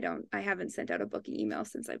shows, but I haven't sent out a booking email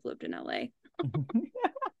since I've lived in LA,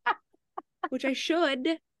 which I should,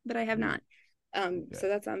 but I have not. So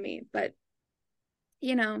that's on me. But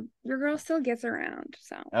your girl still gets around.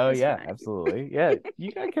 So Oh yeah, fine. absolutely. Yeah,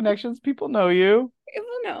 you got connections. People know you. People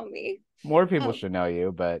know me. More people should know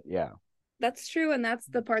you, but yeah. That's true, and that's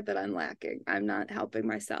the part that I'm lacking. I'm not helping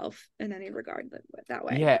myself in any regard that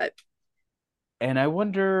way. Yeah. But And I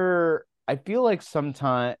wonder, I feel like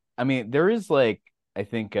sometimes, I mean, there is like, I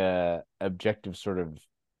think a objective sort of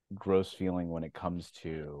gross feeling when it comes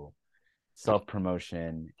to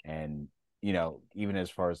self-promotion and, even as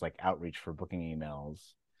far as like outreach for booking emails.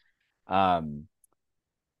 And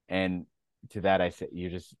to that I say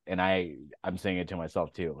I'm saying it to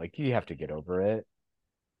myself too. Like you have to get over it.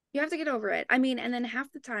 you have to get over it. I mean, and then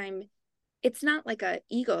half the time it's not like a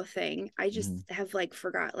ego thing. I just have like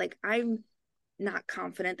forgot. Like I'm not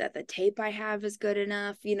confident that the tape I have is good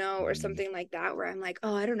enough, or something like that, where I'm like,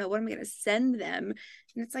 oh, I don't know what I'm gonna send them.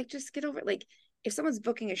 And it's like, just get over it. Like if someone's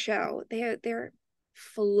booking a show, they're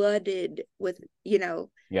flooded with,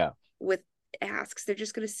 with asks. They're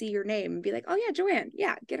just gonna see your name and be like, oh yeah, JoAnn,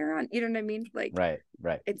 yeah, get her on. You know what I mean? Like right.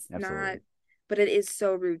 It's Absolutely. not, but it is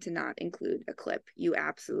so rude to not include a clip. You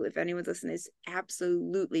absolutely, if anyone's listening, is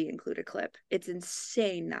absolutely include a clip. It's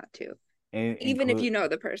insane not to, even if you know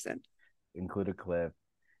the person. Include a clip.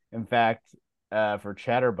 In fact, for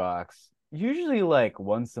Chatterbox, usually like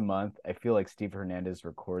once a month, I feel like Steve Hernandez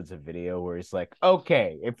records a video where he's like,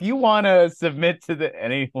 okay, if you want to submit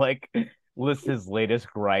and he like lists his latest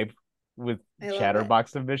gripe with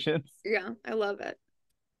Chatterbox submissions. Yeah, I love it.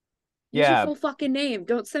 Use your full fucking name.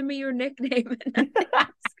 Don't send me your nickname.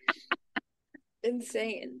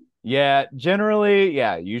 Insane. Yeah, generally,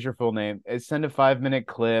 yeah, use your full name. Send a 5-minute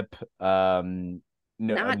clip.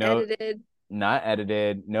 Not edited. Not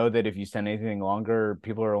edited. Know that if you send anything longer,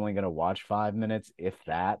 people are only going to watch 5 minutes, if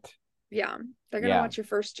that. Yeah, they're going to watch your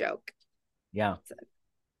first joke. Yeah.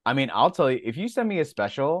 I mean, I'll tell you, if you send me a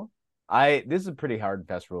special, this is a pretty hard and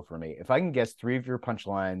fast rule for me. If I can guess 3 of your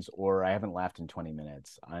punchlines or I haven't laughed in 20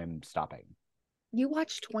 minutes, I'm stopping. You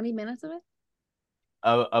watched 20 minutes of it?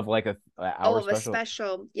 Of like a hour special? A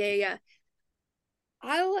special. Yeah.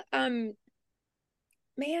 I'll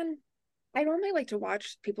man, I normally like to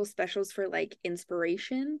watch people's specials for like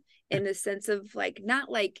inspiration, in the sense of like, not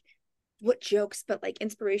like what jokes, but like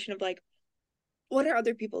inspiration of like, what are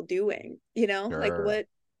other people doing? Sure. Like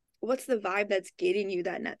what's the vibe that's getting you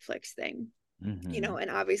that Netflix thing? Mm-hmm. And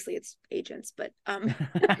obviously it's agents, but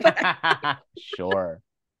sure.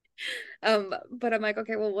 But I'm like,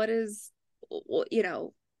 okay, well, what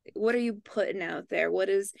are you putting out there?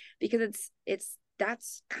 Because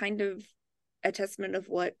that's kind of a testament of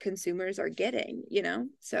what consumers are getting,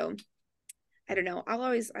 so I don't know. I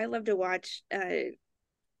love to watch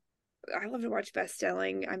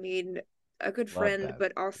best-selling. I mean, a good friend,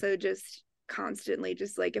 but also just constantly,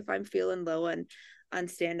 just like if I'm feeling low on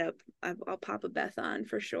stand-up, I'll pop a Beth on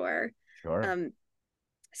for sure.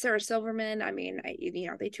 Sarah Silverman, I mean,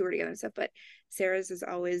 they tour together and stuff, but Sarah's is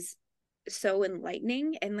always so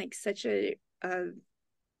enlightening and like such a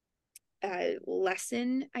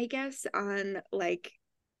lesson, I guess, on like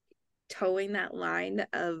towing that line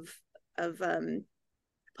of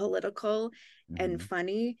political and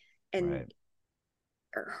funny, and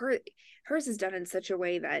hers is done in such a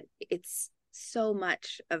way that it's so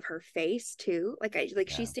much of her face too.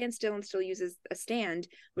 She stands still and still uses a stand,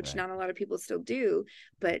 which not a lot of people still do,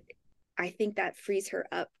 but I think that frees her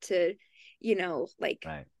up to,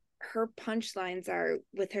 her punchlines are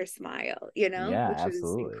with her smile, which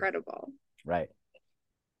absolutely is incredible. Right.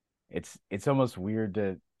 It's almost weird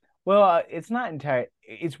to, well, it's not entirely,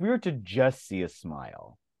 it's weird to just see a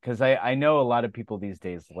smile, because I know a lot of people these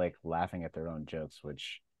days like laughing at their own jokes,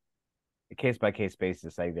 which case by case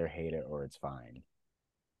basis, I either hate it or it's fine.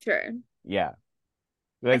 Sure. Yeah.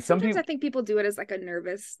 Like sometimes I think people do it as like a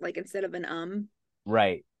nervous, like instead of an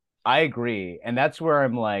Right. I agree. And that's where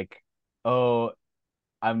I'm like, oh,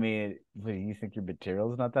 I mean, you think your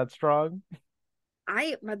material is not that strong?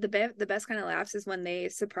 The best kind of laughs is when they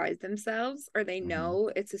surprise themselves, or they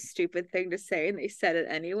know it's a stupid thing to say and they said it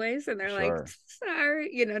anyways, and they're like,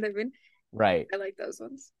 sorry, you know what I mean? Right. I like those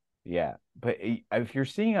ones. Yeah, but if you're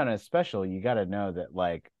seeing on a special, you got to know that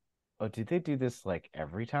like, oh, did they do this like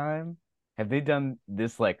every time? Have they done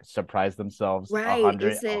this like surprise themselves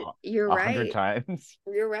 100 times?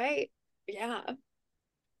 You're right. Yeah.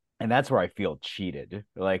 And that's where I feel cheated.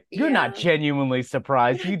 Like, you're not genuinely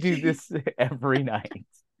surprised. You do this every night.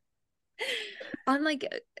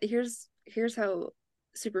 Here's how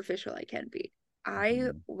superficial I can be.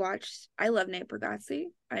 I love Nate Bargatze.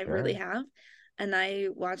 I really have. and I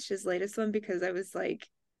watched his latest one because I was like,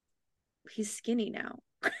 he's skinny now.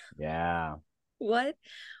 Yeah. What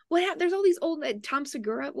there's all these old men. Tom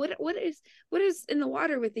Segura. What is in the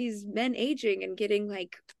water with these men aging and getting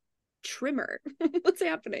like trimmer? What's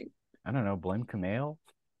happening? I don't know. Blame Kumail.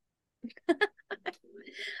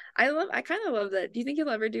 I kind of love that. Do you think he'll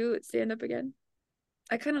ever do stand up again?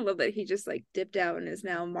 I kind of love that he just like dipped out and is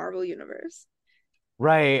now Marvel Universe.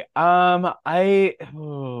 Right.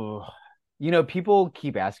 People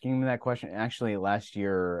keep asking me that question. Actually, last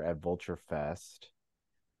year at Vulture Fest,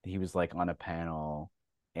 he was like on a panel,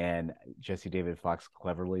 and Jesse David Fox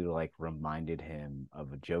cleverly like reminded him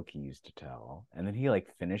of a joke he used to tell, and then he like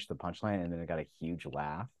finished the punchline, and then it got a huge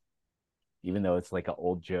laugh, even though it's like an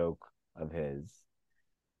old joke of his.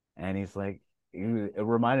 And he's like, it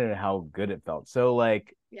reminded him how good it felt. So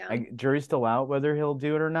like, Yeah. Jury's still out whether he'll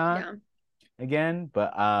do it or not. Yeah. Again,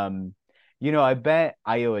 but I bet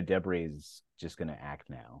Iowa Debris is just gonna act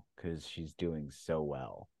now because she's doing so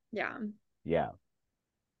well. Yeah. Yeah.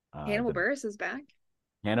 Hannibal Buress is back.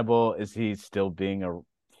 Hannibal, is he still being a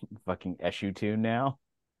fucking issue tune now?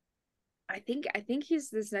 I think he's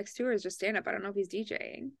this next tour is just stand up. I don't know if he's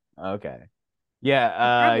DJing. Okay.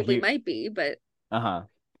 Yeah, Probably might be, but uh-huh.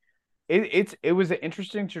 It was an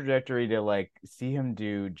interesting trajectory to like see him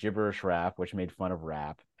do gibberish rap, which made fun of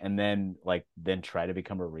rap, and then try to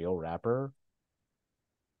become a real rapper.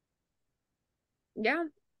 yeah.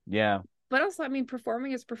 Yeah. But also, I mean,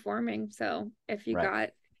 performing is performing. So if you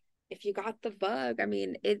Right. got the bug, I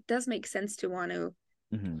mean, it does make sense to want to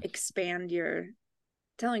Mm-hmm. expand your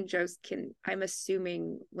telling jokes. I'm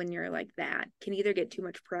assuming when you're like that, can either get too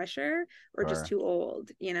much pressure or just Sure. too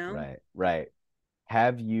old, you know? Right. Right.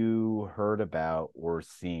 Have you heard about or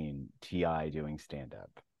seen T.I. doing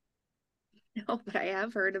stand-up? No, but I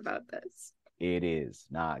have heard about this. It is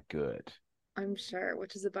not good. I'm sure,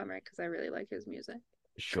 which is a bummer because I really like his music.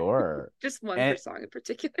 Sure. Just one And song in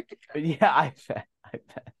particular. yeah, I bet.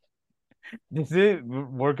 Does it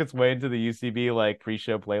work its way into the UCB like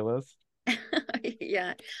pre-show playlist?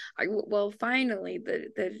 Yeah. Well, finally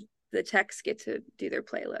the techs get to do their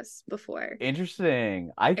playlists before.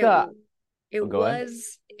 Interesting. I It thought. it Oh, go ahead.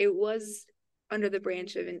 was under the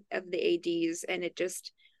branch of the ADs, and it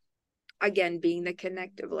just, again, being the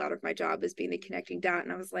connective, a lot of my job is being the connecting dot,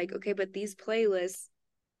 and I was like, okay, but these playlists,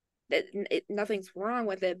 nothing's wrong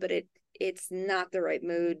with it, but it's not the right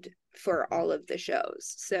mood for all of the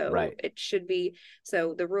shows. So Right. it should be.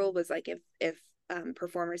 So the rule was like, if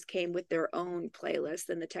performers came with their own playlist,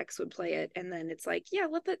 then the techs would play it, and then it's like, yeah,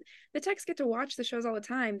 let the techs get to watch the shows all the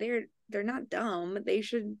time. They're not dumb. They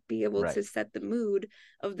should be able Right. to set the mood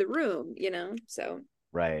of the room, So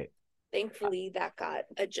Right. thankfully that got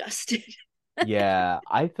adjusted. Yeah,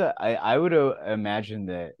 I thought I would imagine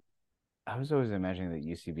that. I was always imagining that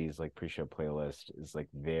UCB's like pre-show playlist is like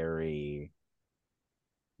very,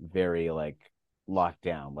 very like locked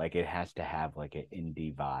down. Like it has to have like an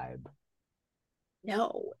indie vibe.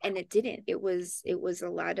 No, and it didn't. It was a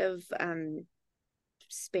lot of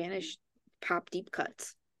Spanish pop deep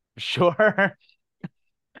cuts. Sure.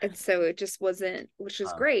 And so it just wasn't, which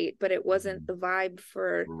was great, but it wasn't the vibe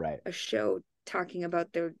for Right. a show talking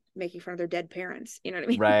about their making fun of their dead parents. You know what I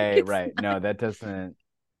mean? Right, right. No, that doesn't.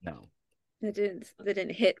 No. That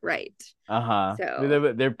didn't hit right. Uh-huh.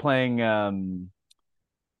 So They're playing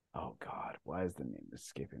oh God, why is the name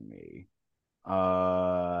escaping me?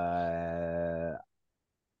 I'll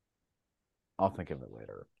think of it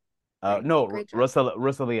later. No, great job.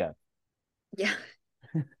 Rosalia. Yeah.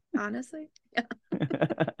 Honestly. Yeah.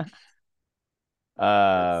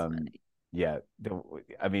 Yeah.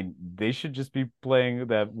 I mean, they should just be playing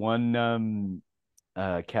that one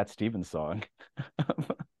Cat Stevens song.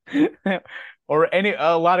 Or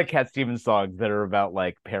a lot of Cat Stevens songs that are about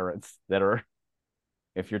like parents that are,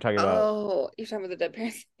 if you're talking about. Oh, you're talking about the dead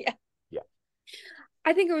parents. Yeah. Yeah.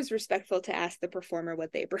 I think it was respectful to ask the performer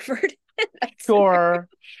what they preferred. Sure,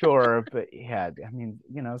 but yeah, I mean,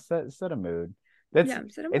 set a mood.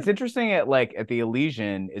 It's interesting at the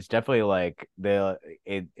Elysian, it's definitely like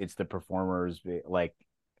it's the performers like,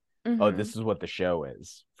 mm-hmm. Oh, this is what the show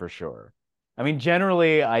is for sure. I mean,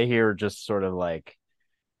 generally I hear just sort of like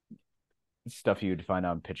stuff you'd find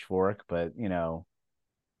on Pitchfork, but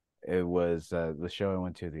it was the show I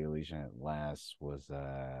went to the Elysian at last was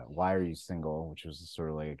Why Are You Single, which was sort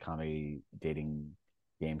of like a comedy dating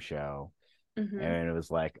game show. Mm-hmm. And it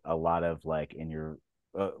was like a lot of like in your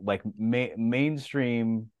like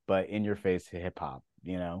mainstream but in your face hip hop,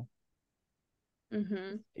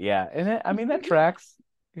 Mm-hmm. Yeah, and I mean that tracks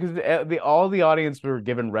because all the audience were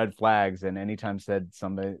given red flags, and anytime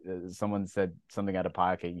someone said something out of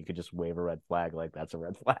pocket, you could just wave a red flag like that's a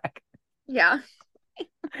red flag. Yeah.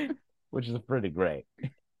 which is pretty great.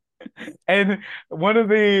 And one of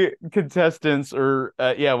the contestants,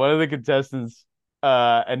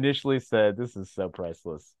 initially said, "This is so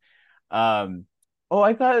priceless." Oh,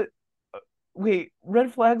 I thought, wait,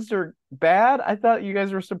 red flags are bad? I thought you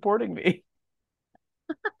guys were supporting me.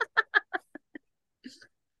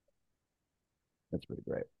 That's pretty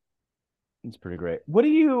great. It's pretty great. What are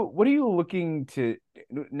you looking to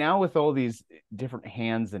now with all these different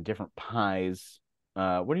hands and different pies?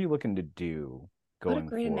 What are you looking to do What a going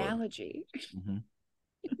great forward? analogy. Mm-hmm.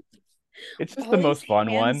 It's just the All these most fun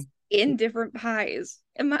hands one. in different pies.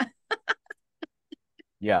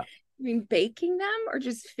 Yeah, I mean, baking them or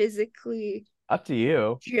just physically up to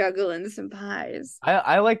you. juggling some pies?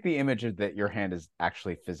 I like the image of that your hand is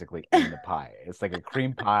actually physically in the pie. It's like a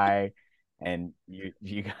cream pie, and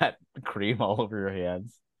you got cream all over your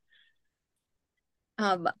hands.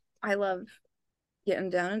 Um, I love getting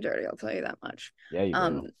down and dirty, I'll tell you that much. Yeah, you do.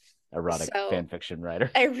 Um, Erotic so fan fiction writer.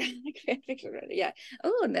 ironic fan fiction writer, yeah.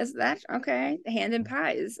 Oh, and that's that. Okay, hand in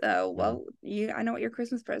pies. Mhm. Well, I know what your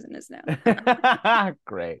Christmas present is now.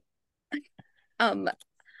 Great. Um,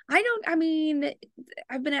 I mean,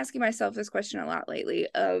 I've been asking myself this question a lot lately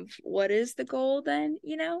of what is the goal then,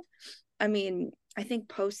 I mean, I think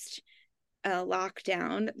post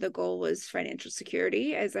lockdown, the goal was financial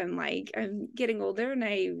security as I'm getting older and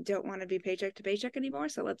I don't want to be paycheck to paycheck anymore.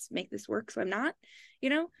 So let's make this work. So I'm not, you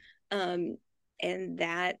know, um, and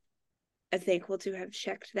that I'm thankful to have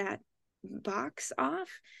checked that box off.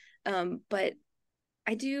 But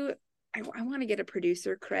I do, I want to get a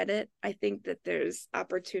producer credit. I think that there's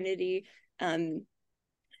opportunity um,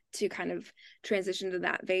 to kind of transition to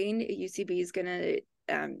that vein. UCB is going to,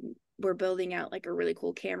 we're building out like a really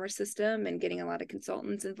cool camera system and getting a lot of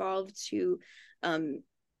consultants involved to um,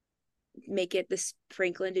 make it this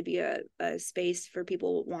Franklin to be a space for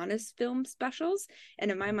people who want to film specials.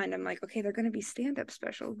 And in my mind, I'm like, okay, they're going to be stand-up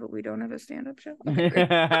specials, but we don't have a stand-up show. Okay,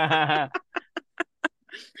 great.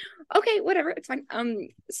 Okay, whatever, it's fine.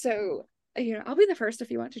 So I'll be the first if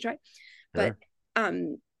you want to try, but Sure.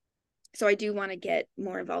 um so I do want to get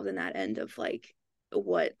more involved in that end of like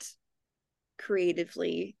what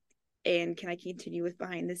creatively and can I continue with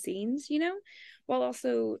behind the scenes, while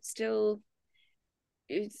also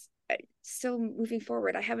it's still moving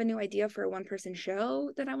forward. I have a new idea for a one person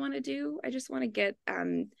show that I want to do. I just want to get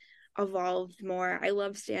evolved more. I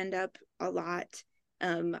love stand up a lot.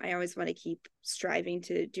 I always want to keep striving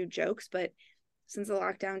to do jokes, but since the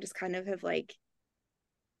lockdown just kind of have like,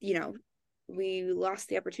 you know, we lost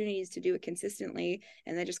the opportunities to do it consistently,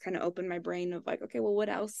 and that just kind of opened my brain of like, okay, well, what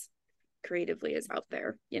else creatively is out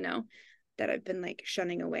there, that I've been like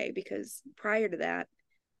shunning away because prior to that,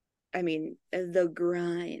 I mean, the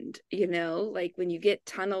grind, like when you get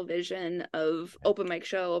tunnel vision of open mic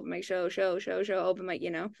show, show, open mic,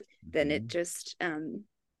 then it Mhm. just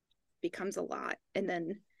becomes a lot. And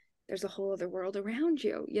then there's a whole other world around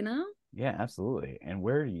you. Yeah, absolutely. And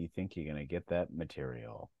where do you think you're gonna get that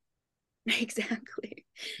material? Exactly.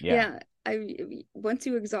 Yeah, Yeah. I Once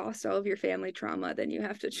you exhaust all of your family trauma, then you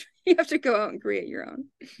have to you have to go out and create your own.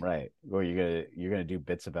 right. Or you're gonna do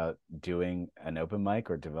bits about doing an open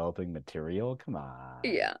mic or developing material? Come on.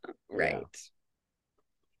 Yeah, Yeah. right.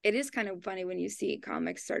 It is kind of funny when you see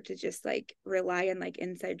comics start to just like rely on like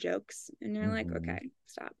inside jokes and you're like, Hmm. okay,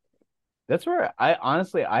 stop. That's where I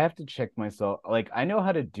honestly I have to check myself. Like I know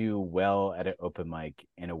how to do well at an open mic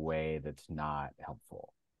in a way that's not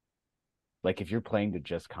helpful. Like if you're playing to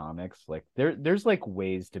just comics, like there's like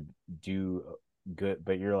ways to do good,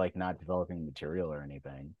 but you're like not developing material or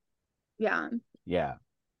anything. Yeah. Yeah.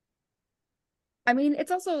 I mean,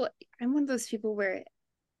 it's also I'm one of those people where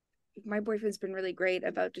my boyfriend's been really great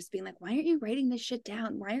about just being like, why aren't you writing this shit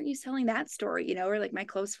down? Why aren't you telling that story? Or like my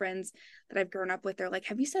close friends that I've grown up with, they're like,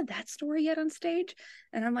 have you said that story yet on stage?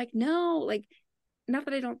 And I'm like, no, like, not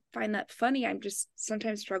that I don't find that funny. I'm just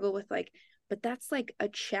sometimes struggle with like, but that's like a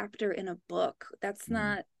chapter in a book. That's Mhm.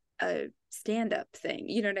 not a stand-up thing.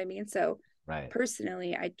 You know what I mean? So Right.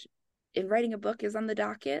 personally, in writing a book is on the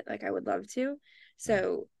docket. Like I would love to. Right.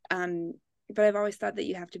 So, but I've always thought that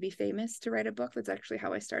you have to be famous to write a book. That's actually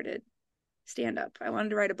how I started stand up. I wanted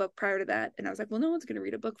to write a book prior to that. And I was like, well, no one's going to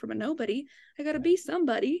read a book from a nobody. I got to Right. be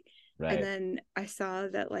somebody. And Right. then I saw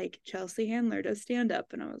that like Chelsea Handler does stand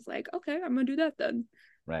up. And I was like, okay, I'm going to do that then.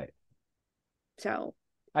 Right. So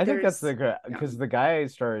I think that's there's, the yeah. because the guy I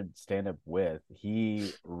started stand up with,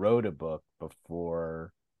 he wrote a book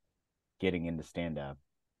before getting into stand up,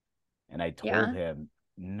 and I told Yeah. him,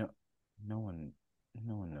 no, no one,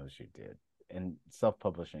 no one knows you did, and self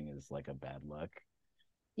publishing is like a bad luck.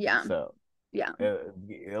 Yeah. So Yeah. uh,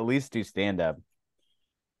 at least do stand up.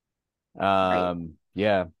 Right.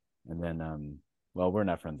 Yeah. And then well, we're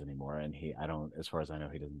not friends anymore, and I don't, as far as I know,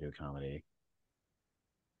 he doesn't do comedy.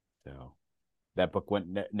 So that book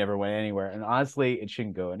never went anywhere, and honestly, it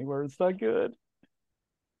shouldn't go anywhere. It's not good.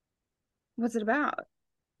 What's it about?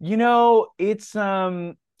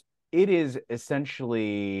 It is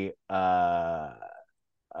essentially a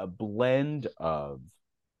blend of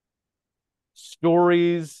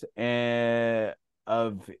stories and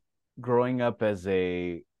of growing up as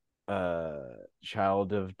a uh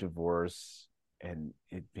child of divorce and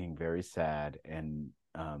it being very sad and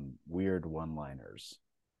weird one-liners.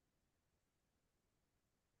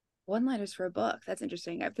 One-liners for a book. That's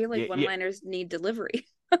interesting. I feel like Yeah, yeah, one-liners need delivery.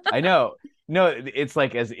 I know. No, it's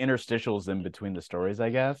like as interstitials in between the stories, I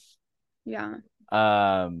guess. Yeah.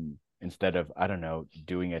 Instead of, I don't know,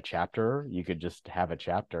 doing a chapter, you could just have a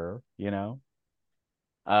chapter, you know.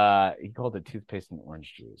 He called it Toothpaste and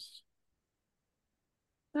Orange Juice.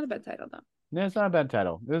 Not a bad title though. No, it's not a bad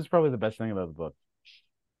title. This is probably the best thing about the book.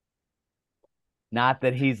 Not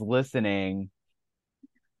that he's listening.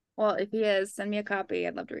 Well, if he is, send me a copy.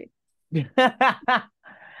 I'd love to read.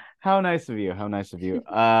 How nice of you. How nice of you.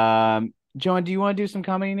 JoAnn, do you want to do some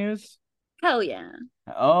comedy news? Hell yeah.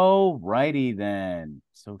 Oh, righty then.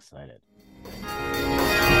 So excited.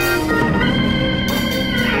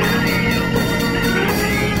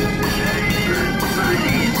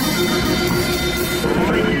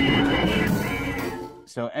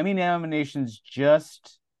 So Emmy nominations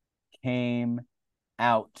just came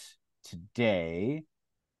out today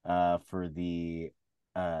for the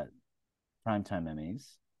primetime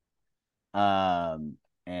Emmys.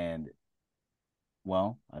 And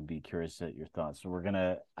well, I'd be curious at your thoughts. So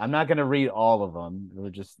I'm not gonna read all of them. They're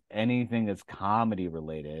just anything that's comedy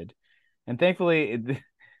related. And thankfully,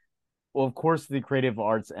 well, of course, the Creative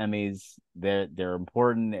Arts Emmys, they're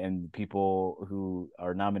important, and people who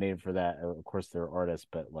are nominated for that, of course, they're artists,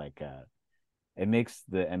 but like it makes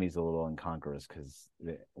the Emmys a little incongruous because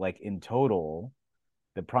like in total,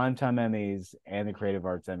 the primetime Emmys and the Creative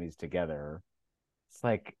Arts Emmys together, it's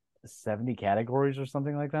like 70 categories or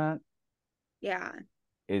something like that. Yeah.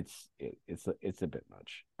 It's a bit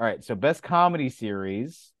much. All right, so best comedy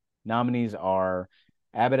series nominees are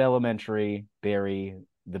Abbott Elementary, Barry,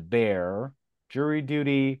 The Bear, Jury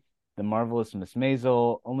Duty, The Marvelous Miss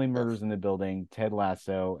Maisel, Only Murders in the Building, Ted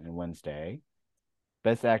Lasso, and Wednesday.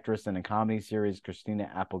 Best Actress in a Comedy Series,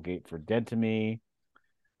 Christina Applegate for Dead to Me,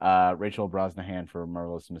 Rachel Brosnahan for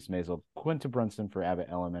Marvelous Miss Maisel, Quinta Brunson for Abbott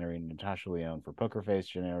Elementary, Natasha Lyonne for Poker Face,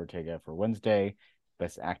 Jenna Ortega for Wednesday,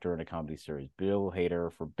 Best Actor in a Comedy Series, Bill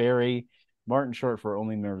Hader for Barry, Martin Short for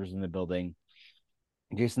Only Murders in the Building,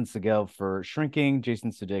 Jason Segel for Shrinking, Jason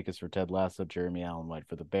Sudeikis for Ted Lasso, Jeremy Allen White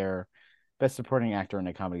for The Bear, Best Supporting Actor in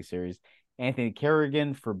a Comedy Series, Anthony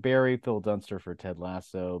Carrigan for Barry, Phil Dunster for Ted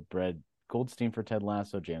Lasso, Brett Goldstein for Ted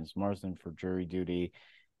Lasso, James Marsden for Jury Duty,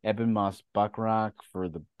 Eben Moss Bachrach for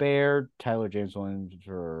The Bear, Tyler James Williams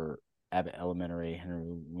for Abbott Elementary, Henry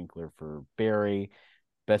Winkler for Barry,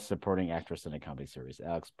 Best Supporting Actress in a Comedy Series,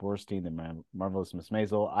 Alex Borstein, The Marvelous Miss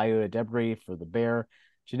Maisel, Ayoda Debris for The Bear,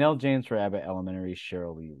 Janelle James for Abbott Elementary,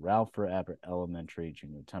 Cheryl Lee Ralph for Abbott Elementary,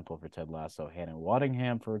 Juno Temple for Ted Lasso, Hannah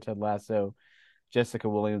Waddingham for Ted Lasso, Jessica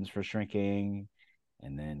Williams for Shrinking,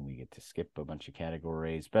 and then we get to skip a bunch of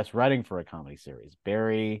categories. Best Writing for a Comedy Series,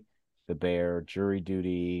 Barry, The Bear, Jury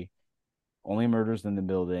Duty, Only Murders in the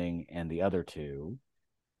Building, and the other two.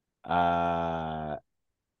 And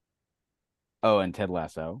Ted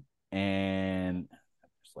Lasso. And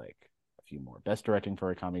there's like a few more. Best Directing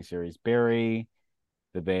for a Comedy Series, Barry,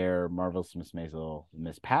 The Bear, Marvelous Miss Maisel,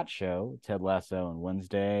 Miss Pat Show, Ted Lasso, and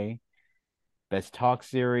Wednesday. Best Talk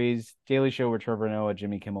Series, Daily Show with Trevor Noah,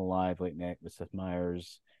 Jimmy Kimmel Live, Late Night with Seth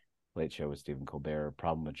Meyers, Late Show with Stephen Colbert,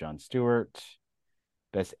 Problem with Jon Stewart.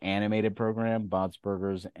 Best Animated Program, Bob's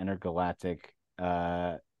Burgers, Intergalactic.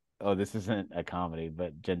 This isn't a comedy,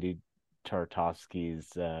 but Jendy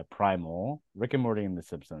Tartovsky's Primal, Rick and Morty and The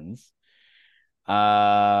Simpsons.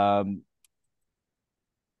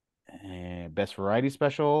 Best Variety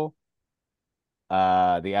Special,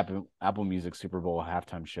 the Apple Music Super Bowl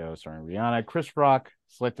halftime show starring Rihanna, Chris Rock,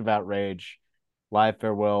 Selective Outrage, Live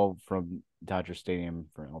Farewell from Dodger Stadium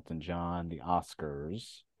for Elton John, the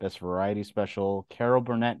Oscars, Best Variety Special, Carol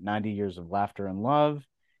Burnett, 90 Years of Laughter and Love,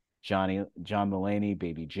 John Mulaney,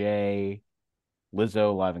 Baby J,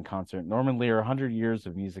 Lizzo, Live in Concert, Norman Lear, 100 Years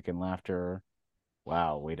of Music and Laughter.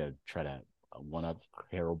 Wow, way to try to one-up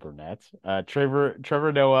Carol Burnett.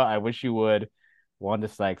 Trevor Noah, I Wish You Would, Wanda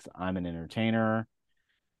Sykes, I'm an Entertainer.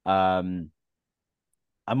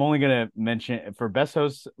 I'm only gonna mention for best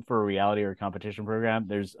host for a reality or competition program.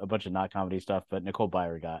 There's a bunch of not comedy stuff, but Nicole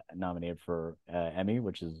Byer got nominated for Emmy,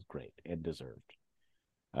 which is great and deserved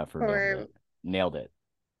for Or nailed it.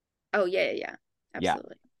 oh yeah, Yeah.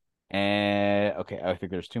 absolutely. And okay, I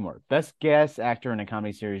think there's two more. Best guest actor in a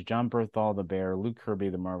comedy series: John Berthal, The Bear; Luke Kirby,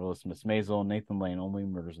 The Marvelous Miss Maisel; Nathan Lane, Only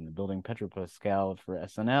Murders in the Building; Pedro Pascal for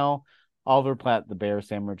SNL; Oliver Platt, The Bear;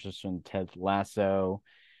 Sam Richardson, Ted Lasso;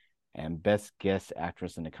 and best guest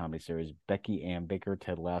actress in a comedy series: Becky Ann Baker,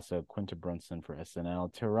 Ted Lasso; Quinta Brunson for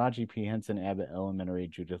SNL; Taraji P Henson, Abbott Elementary;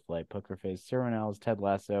 Judith Light, Poker Face; Sarah Niles, Ted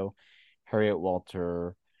Lasso; Harriet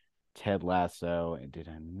Walter, Ted Lasso. And did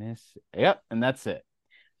I miss? Yep, and that's it.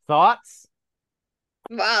 Thoughts?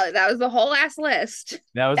 Wow, that was the whole ass list.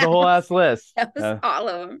 That was the That whole was, ass list. that was all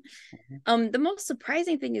of them. The most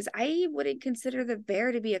surprising thing is I wouldn't consider The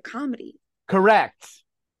Bear to be a comedy. Correct.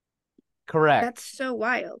 Correct. That's so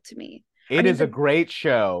wild to me. I It mean, is a great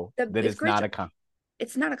show that it's is great. not a comedy.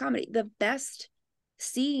 It's not a comedy. The best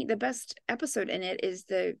episode in it is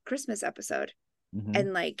the Christmas episode,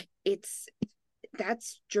 and like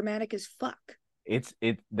that's dramatic as fuck.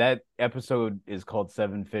 That episode is called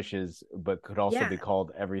Seven Fishes, but could also Yeah, be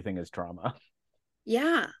called Everything is Trauma.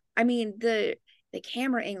 yeah. I mean the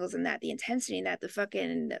camera angles in that, the intensity in that, the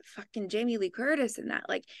fucking Jamie Lee Curtis in that,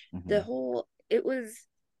 like the whole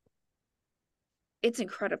it's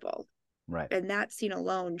incredible. Right. And that scene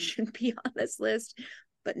alone should be on this list,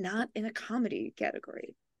 but not in a comedy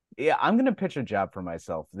category. Yeah, I'm gonna pitch a job for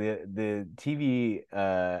myself. The TV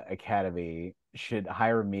Academy should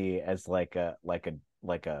hire me as like a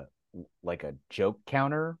joke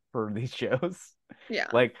counter for these shows. Yeah.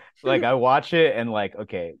 Like I watch it and like,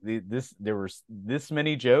 okay, there were this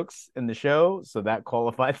many jokes in the show, so that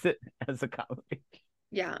qualifies it as a comedy.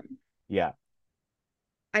 Yeah. Yeah.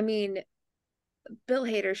 I mean, Bill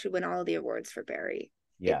Hader should win all the awards for Barry.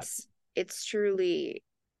 Yeah. It's truly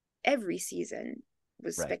every season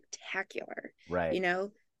was Right. spectacular. Right. You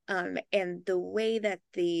know? And the way that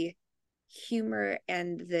the humor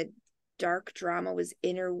and the dark drama was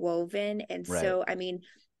interwoven. And Right. so, I mean,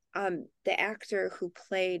 the actor who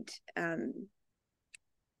played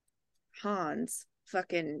Hans,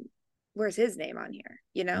 fucking, where's his name on here?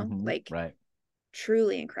 You know, like Right.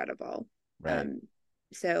 truly incredible. Right.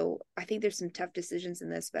 So I think there's some tough decisions in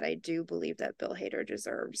this, but I do believe that Bill Hader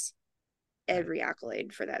deserves every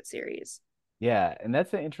accolade for that series. Yeah, and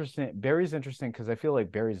that's an interesting. Barry's interesting because I feel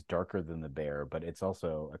like Barry's darker than the Bear, but it's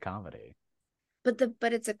also a comedy. But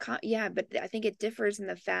it's yeah, but I think it differs in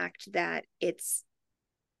the fact that it's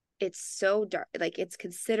so dark, like it's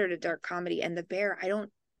considered a dark comedy, and the Bear, I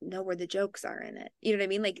don't know where the jokes are in it. You know what I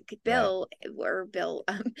mean? Like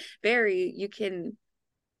Barry,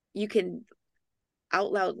 you can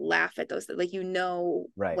out loud laugh at those, like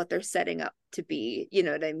Right. what they're setting up to be. You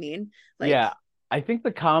know what I mean? Like Yeah, I think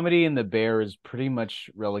the comedy in the Bear is pretty much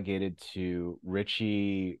relegated to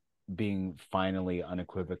Richie being finally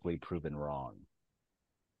unequivocally proven wrong.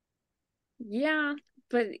 yeah,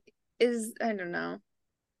 but I don't know.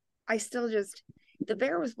 I still just the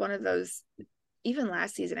Bear was one of those. Even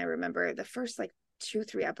last season, I remember the first like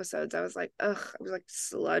 2-3 episodes, I was like, ugh, I was like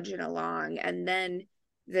sludging along, and then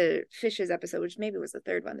the Fishes episode, which maybe was the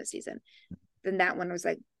third one this season, then that one was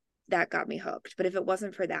like that got me hooked. But if it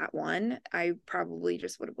wasn't for that one, I probably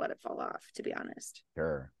just would have let it fall off, to be honest.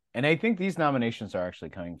 Sure. And I think these nominations are actually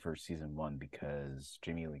coming for season 1 because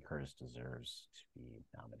Jamie Lee Curtis deserves to be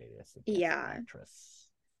nominated as the best actress.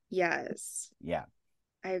 Yes. Yeah.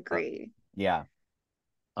 I agree. Yeah.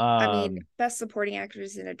 I mean, best supporting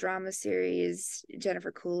actress in a drama series,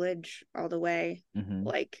 Jennifer Coolidge, all the way.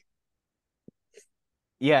 Like,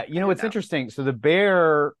 yeah, it's interesting. So the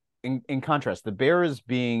Bear, in contrast, the Bear is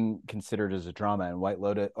being considered as a drama, and White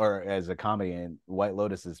Lotus, or as a comedy, and White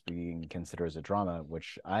Lotus is being considered as a drama,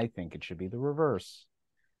 which I think it should be the reverse.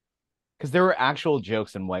 Because there were actual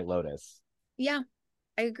jokes in White Lotus. Yeah,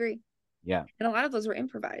 I agree. Yeah, and a lot of those were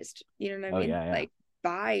improvised. You know what I mean? Yeah. Like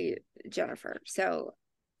by Jennifer. So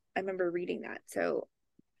I remember reading that. So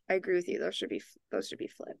I agree with you. Those should be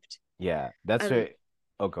flipped. Yeah, that's it.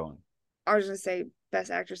 Oh, go on. I was gonna say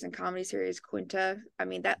best actress in comedy series, Quinta. I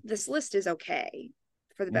mean that this list is okay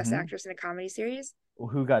for the best actress in a comedy series. Well,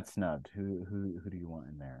 who got snubbed? Who do you want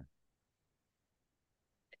in there?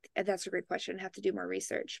 And that's a great question. I have to do more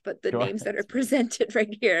research. But the names that are presented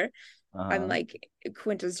right here, I'm like,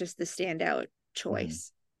 Quinta's just the standout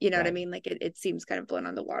choice. You know what I mean? Like it seems kind of blown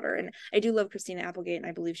on the water. And I do love Christina Applegate, and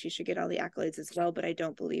I believe she should get all the accolades as well. But I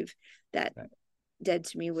don't believe that Dead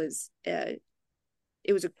to Me was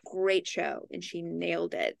it was a great show and she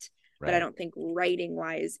nailed it. But I don't think writing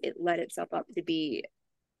wise it led itself up to be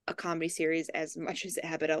a comedy series as much as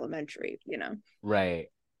Abbott Elementary, you know? Right.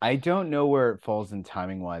 I don't know where it falls in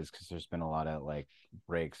timing wise because there's been a lot of like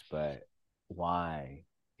breaks, but why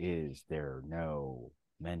is there no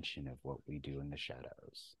mention of what we do in the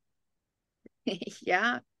shadows?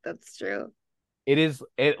 Yeah, that's true.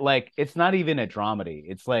 It's not even a dramedy.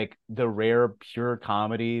 It's like the rare pure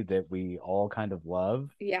comedy that we all kind of love.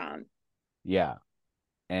 Yeah. Yeah.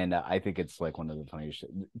 And I think it's like one of the funniest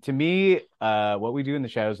to me. What we do in the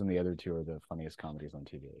shadows and the other two are the funniest comedies on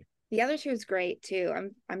TV. The other two is great too.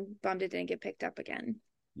 I'm bummed it didn't get picked up again.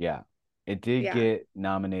 Yeah, it did Yeah. get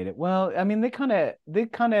nominated. Well, I mean, they kind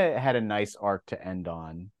of had a nice arc to end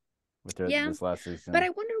on with Yeah. this last But season. I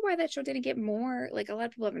wonder why that show didn't get more. Like a lot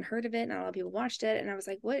of people haven't heard of it, and a lot of people watched it, and I was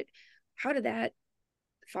like, what? How did that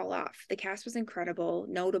fall off? The cast was incredible, It,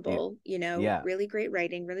 notable, you know, yeah, really great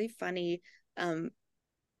writing, really funny, um,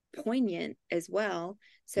 poignant as well.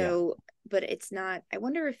 yeah, So, but it's not. I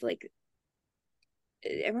wonder if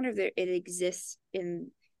it exists in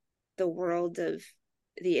the world of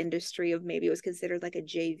the industry of maybe it was considered like a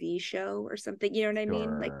JV show or something. You know what I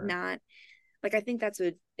mean? Like sure. not like I think that's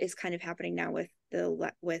what is kind of happening now with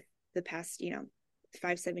the past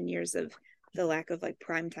 5-7 years of the lack of like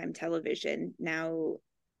primetime television. Now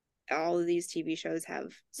all of these TV shows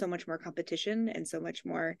have so much more competition and so much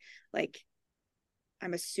more like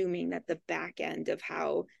I'm assuming that the back end of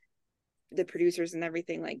how the producers and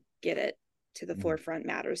everything like get it to the Mhm. forefront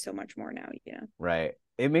matters so much more now, you know. Right.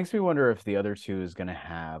 It makes me wonder if the other two is gonna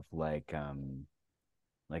have like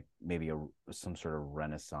maybe some sort of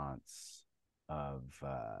renaissance of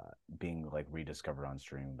being like rediscovered on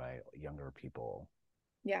streaming by younger people.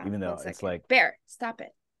 Yeah, Even one though it's second. like, Bear, stop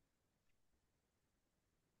it.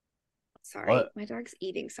 Sorry, what? my dog's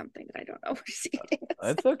eating something that I don't know what he's eating.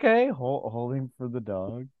 It's okay. Holding for the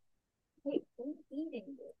dog. Wait, who's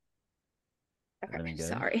eating this? Okay, Everything good?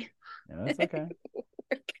 sorry. Yeah, that's okay.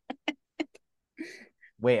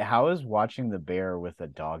 Wait, how is watching the bear with a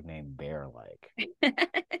dog named Bear like?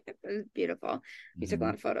 It was beautiful. We took a Mhm.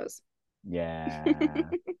 lot of photos. Yeah.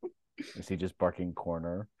 Is he just barking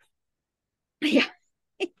corner? Yeah.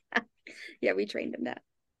 Yeah, we trained him that.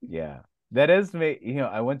 Yeah. That is me.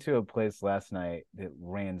 I went to a place last night that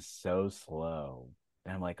ran so slow.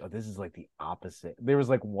 And I'm like, oh, this is like the opposite. There was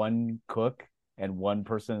like one cook and one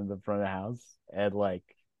person in the front of the house. And like,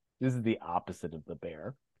 this is the opposite of the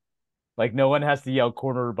bear. Like, no one has to yell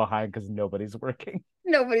corner behind because nobody's working.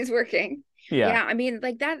 Nobody's working. Yeah. Yeah, I mean,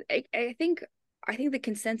 like that. I think the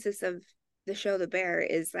consensus of the show The Bear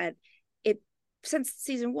is that it since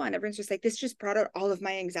season one, everyone's just like this just brought out all of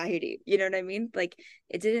my anxiety. You know what I mean? Like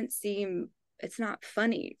it didn't seem. It's not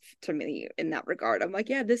funny to me in that regard. I'm like,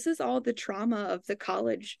 yeah, this is all the trauma of the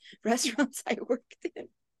college restaurants I worked in.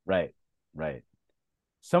 Right. Right.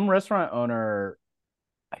 Some restaurant owner,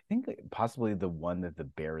 I think possibly the one that the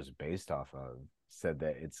bear is based off of, said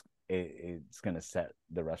that it's going to set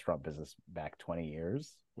the restaurant business back 20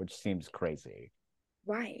 years, which seems crazy.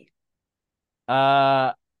 Why?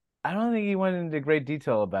 Uh, I don't think he went into great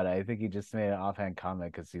detail about it. I think he just made an offhand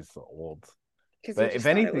comment because he's so old. Because he But if just thought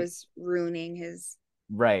it anything, was ruining his.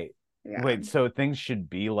 right. Yeah. Wait, so things should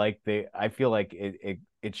be like I feel like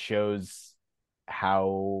it shows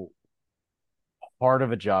how hard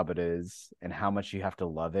of a job it is and how much you have to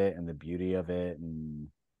love it and the beauty of it and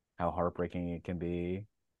how heartbreaking it can be.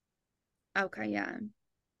 Okay. Yeah.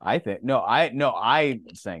 I think I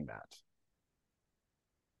saying that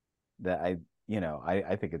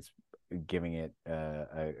I think it's giving it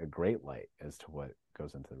a great light as to what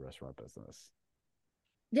goes into the restaurant business.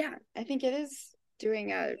 Yeah, I think it is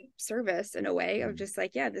doing a service in a way of just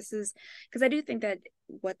like, yeah, this is because I do think that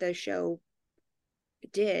what the show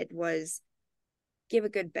did was give a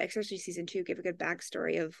good, especially season two, give a good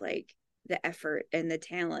backstory of like the effort and the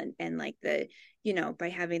talent and like by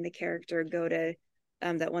having the character go to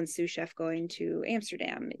that one sous chef going to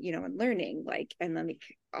Amsterdam, and learning like, and then like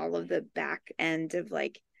all of the back end of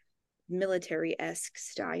like military-esque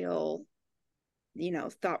style,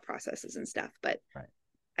 thought processes and stuff. But Right.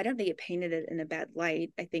 I don't think it painted it in a bad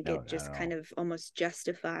light. I think No, it not just at kind all. of almost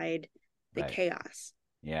justified the Right. chaos.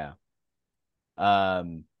 Yeah.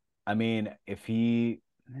 Um, I mean,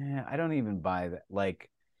 I don't even buy that. Like,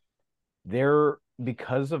 there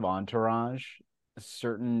because of Entourage,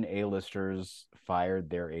 certain A-listers fired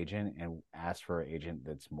their agent and asked for an agent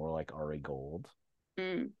that's more like Ari Gold.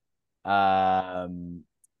 Mm. Um,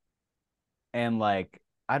 and like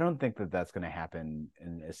I don't think that that's going to happen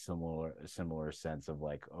in a similar sense of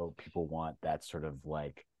like, oh, people want that sort of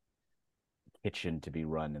like kitchen to be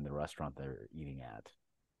run in the restaurant they're eating at.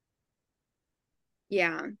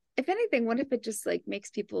 Yeah. If anything, what if it just like makes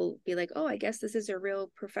people be like, oh, I guess this is a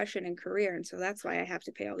real profession and career, and so that's why I have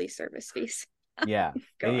to pay all these service fees. Yeah.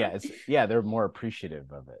 Go on. They're more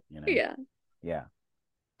appreciative of it, you know. Yeah. Yeah.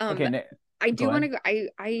 Um, Okay, I go do want to ahead.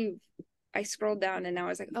 go. I scrolled down and I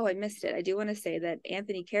was like, oh, I missed it. I do want to say that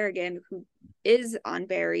Anthony Kerrigan, who is on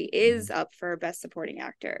Barry, is Mhm. up for Best Supporting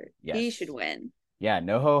Actor. He should Yes. win. Yeah,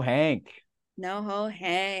 NoHo Hank. No,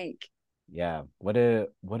 Hank. Yeah. What a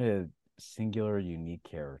singular unique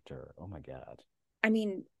character. Oh my God. I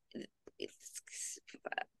mean, it's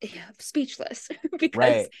speechless because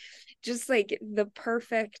Right. just like the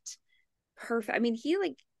perfect. I mean, he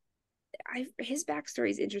like his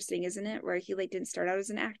backstory is interesting, isn't it? Where he like didn't start out as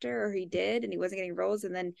an actor, or he did, and he wasn't getting roles,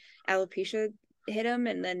 and then alopecia hit him,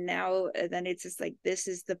 and then now, and then it's just like Right. this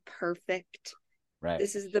is the perfect Right.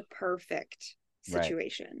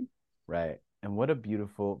 situation. Right. And what a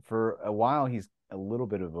beautiful, for a while he's a little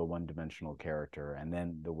bit of a one-dimensional character, and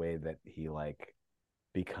then the way that he like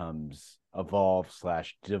becomes evolves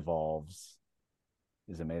slash devolves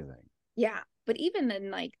is amazing. Yeah, but even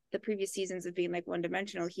in like the previous seasons of being like one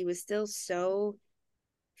dimensional, he was still so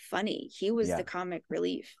funny. He was Yeah. the comic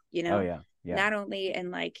relief, you Oh know, yeah. Yeah. not only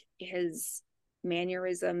in like his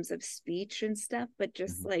mannerisms of speech and stuff, but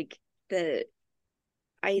just Mhm. like the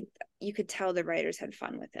I you could tell the writers had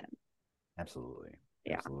fun with him. Absolutely.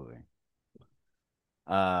 Yeah. Absolutely.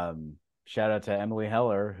 Shout out to Emily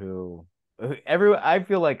Heller, who everyone, I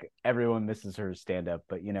feel like everyone misses her stand up,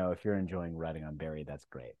 but you know, if you're enjoying writing on Barry, that's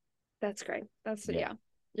great. That's great. Yeah.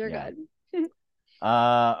 You're Yeah. good.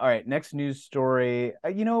 All right, next news story.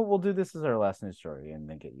 You know, we'll do this as our last news story and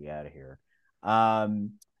then get you out of here.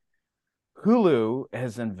 Um, Hulu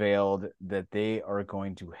has unveiled that they are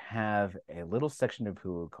going to have a little section of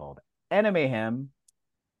Hulu called Anime Hem.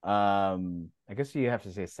 I guess you have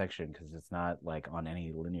to say section because it's not like on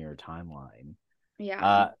any linear timeline.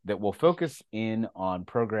 Yeah. That will focus in on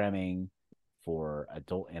programming for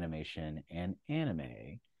adult animation and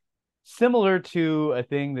anime, similar to a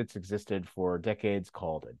thing that's existed for decades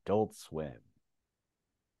called Adult Swim.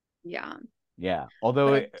 Yeah. Yeah,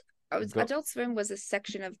 although But Adult Swim was a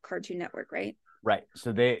section of Cartoon Network, right? right,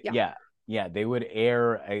 so they Yeah. they would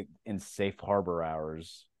air in safe harbor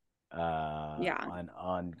hours Yeah.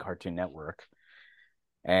 on Cartoon Network,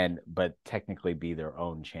 and but technically be their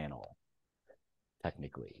own channel,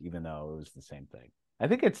 technically, even though it was the same thing. I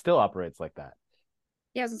think it still operates like that.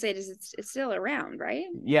 Yeah, I was gonna say it's still around, right?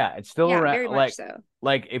 Yeah, it's still Yeah, around. very much so.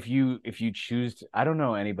 Like if you choose to, I don't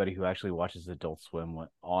know anybody who actually watches Adult Swim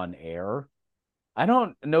on air. I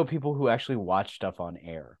don't know people who actually watch stuff on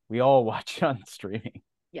air. We all watch it on streaming.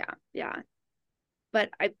 Yeah, yeah. But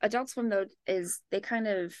Adult Swim though is they kind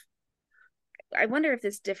of I wonder if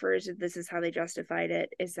this differs, if this is how they justified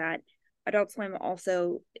it, is that Adult Swim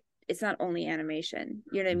also it's not only animation.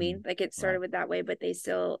 You know what I Mm-hmm. mean? Like it started Right. with that way, but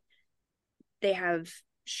they have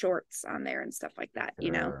shorts on there and stuff like that,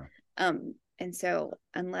 you know? Sure. And so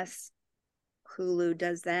unless Hulu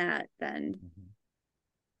does that, then Mm-hmm.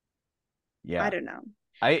 I Yeah. don't know.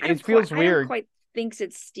 It feels I don't weird. quite think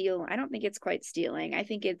it's steal. I don't think it's quite stealing. I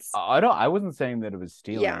think it's I wasn't saying that it was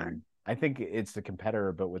yeah, stealing. I think it's a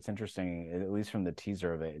competitor, but what's interesting, at least from the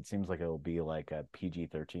teaser of it, it seems like it'll be like a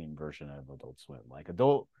PG-13 version of Adult Swim. Like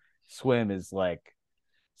Adult Swim is like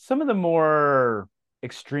some of the more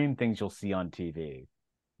extreme things you'll see on TV,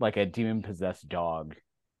 like a demon-possessed dog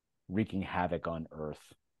wreaking havoc on Earth.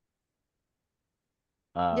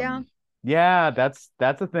 yeah. Yeah, that's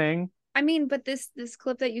a thing. I mean, but this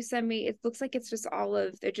clip that you sent me, it looks like it's just all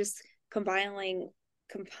of they're just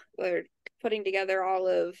or putting together all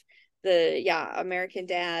of the American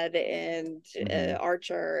Dad and Mhm.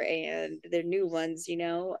 Archer and the new ones, you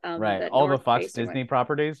know, Right. that All the North Fox based and what. Disney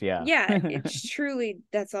properties, yeah. Yeah, it's truly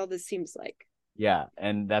that's all this seems like. Yeah,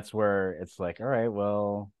 and that's where it's like, all right,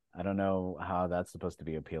 well, I don't know how that's supposed to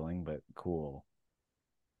be appealing, but cool.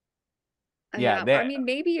 Yeah, Yeah, I mean,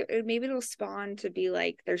 maybe it'll spawn to be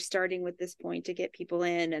like they're starting with this point to get people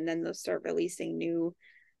in, and then they'll start releasing new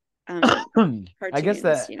cartoons,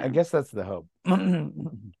 you I know. guess that's the hope.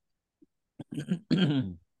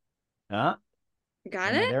 Huh?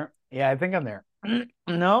 Got Am I it? there? Yeah, I think I'm there.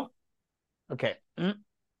 No? Okay.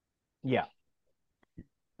 Yeah.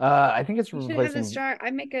 I think it's You should have this replacing. jar.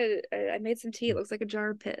 I made some tea. It looks like a jar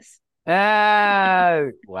of piss.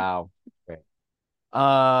 Wow. Okay.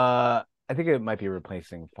 I think it might be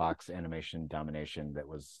replacing Fox Animation Domination that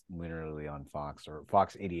was linearly on Fox, or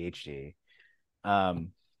Fox ADHD.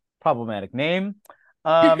 Um, Problematic name.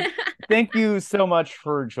 Um, Thank you so much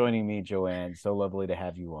for joining me, JoAnn. So lovely to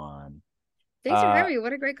have you on. Thanks for Uh, having me.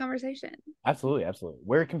 What a great conversation. Absolutely, absolutely.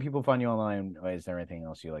 Where can people find you online? Is there anything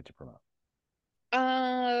else you like to promote?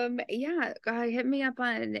 Yeah, hit me up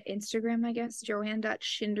on Instagram, I guess,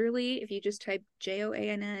 JoAnn.Schinderle. If you just type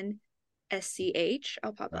JoAnnSCH,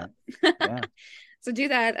 I'll pop up. Yeah. So do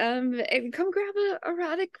that. And come grab a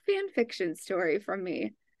erotic fan fiction story from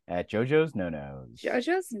me. At JoJo's No-Nos.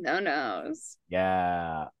 JoJo's No-Nos.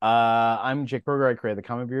 Yeah. I'm Jake Berger. I create the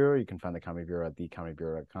Comedy Bureau. You can find the Comedy Bureau at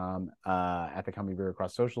thecomedybureau.com. At the Comedy Bureau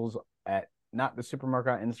across socials, at Not the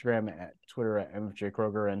Supermarket on Instagram, at Twitter at MFJ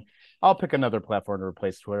Kroger, and I'll pick another platform to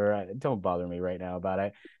replace Twitter. Don't bother me right now about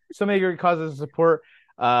it. So many great causes of support.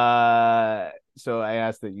 So I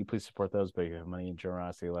ask that you please support those, but if you have money and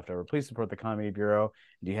generosity left over, please support the Comedy Bureau.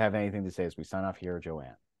 Do you have anything to say as we sign off here,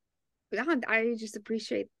 JoAnn? I just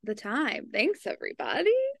appreciate the time. Thanks,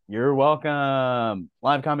 everybody. You're welcome.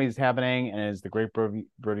 Live comedy is happening, and as the great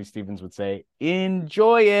Brody Stevens would say,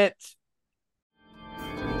 enjoy it.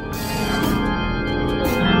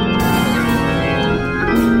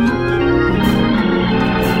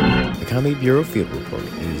 The Comedy Bureau Field Report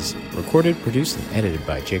is recorded, produced, and edited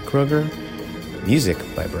by Jake Kroger. Music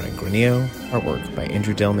by Brian Granillo. Artwork by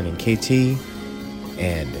Andrew Delman and KT.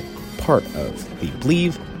 And part of the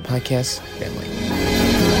Believe podcast family.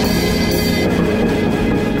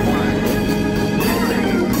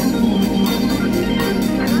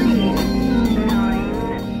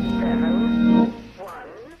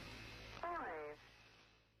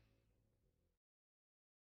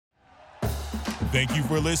 Thank you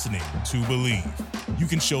for listening to Believe. You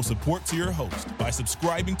can show support to your host by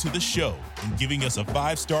subscribing to the show and giving us a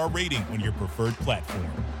 5-star rating on your preferred platform.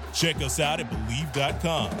 Check us out at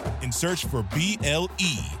Believe.com and search for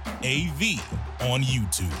BLEAV on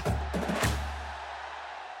YouTube.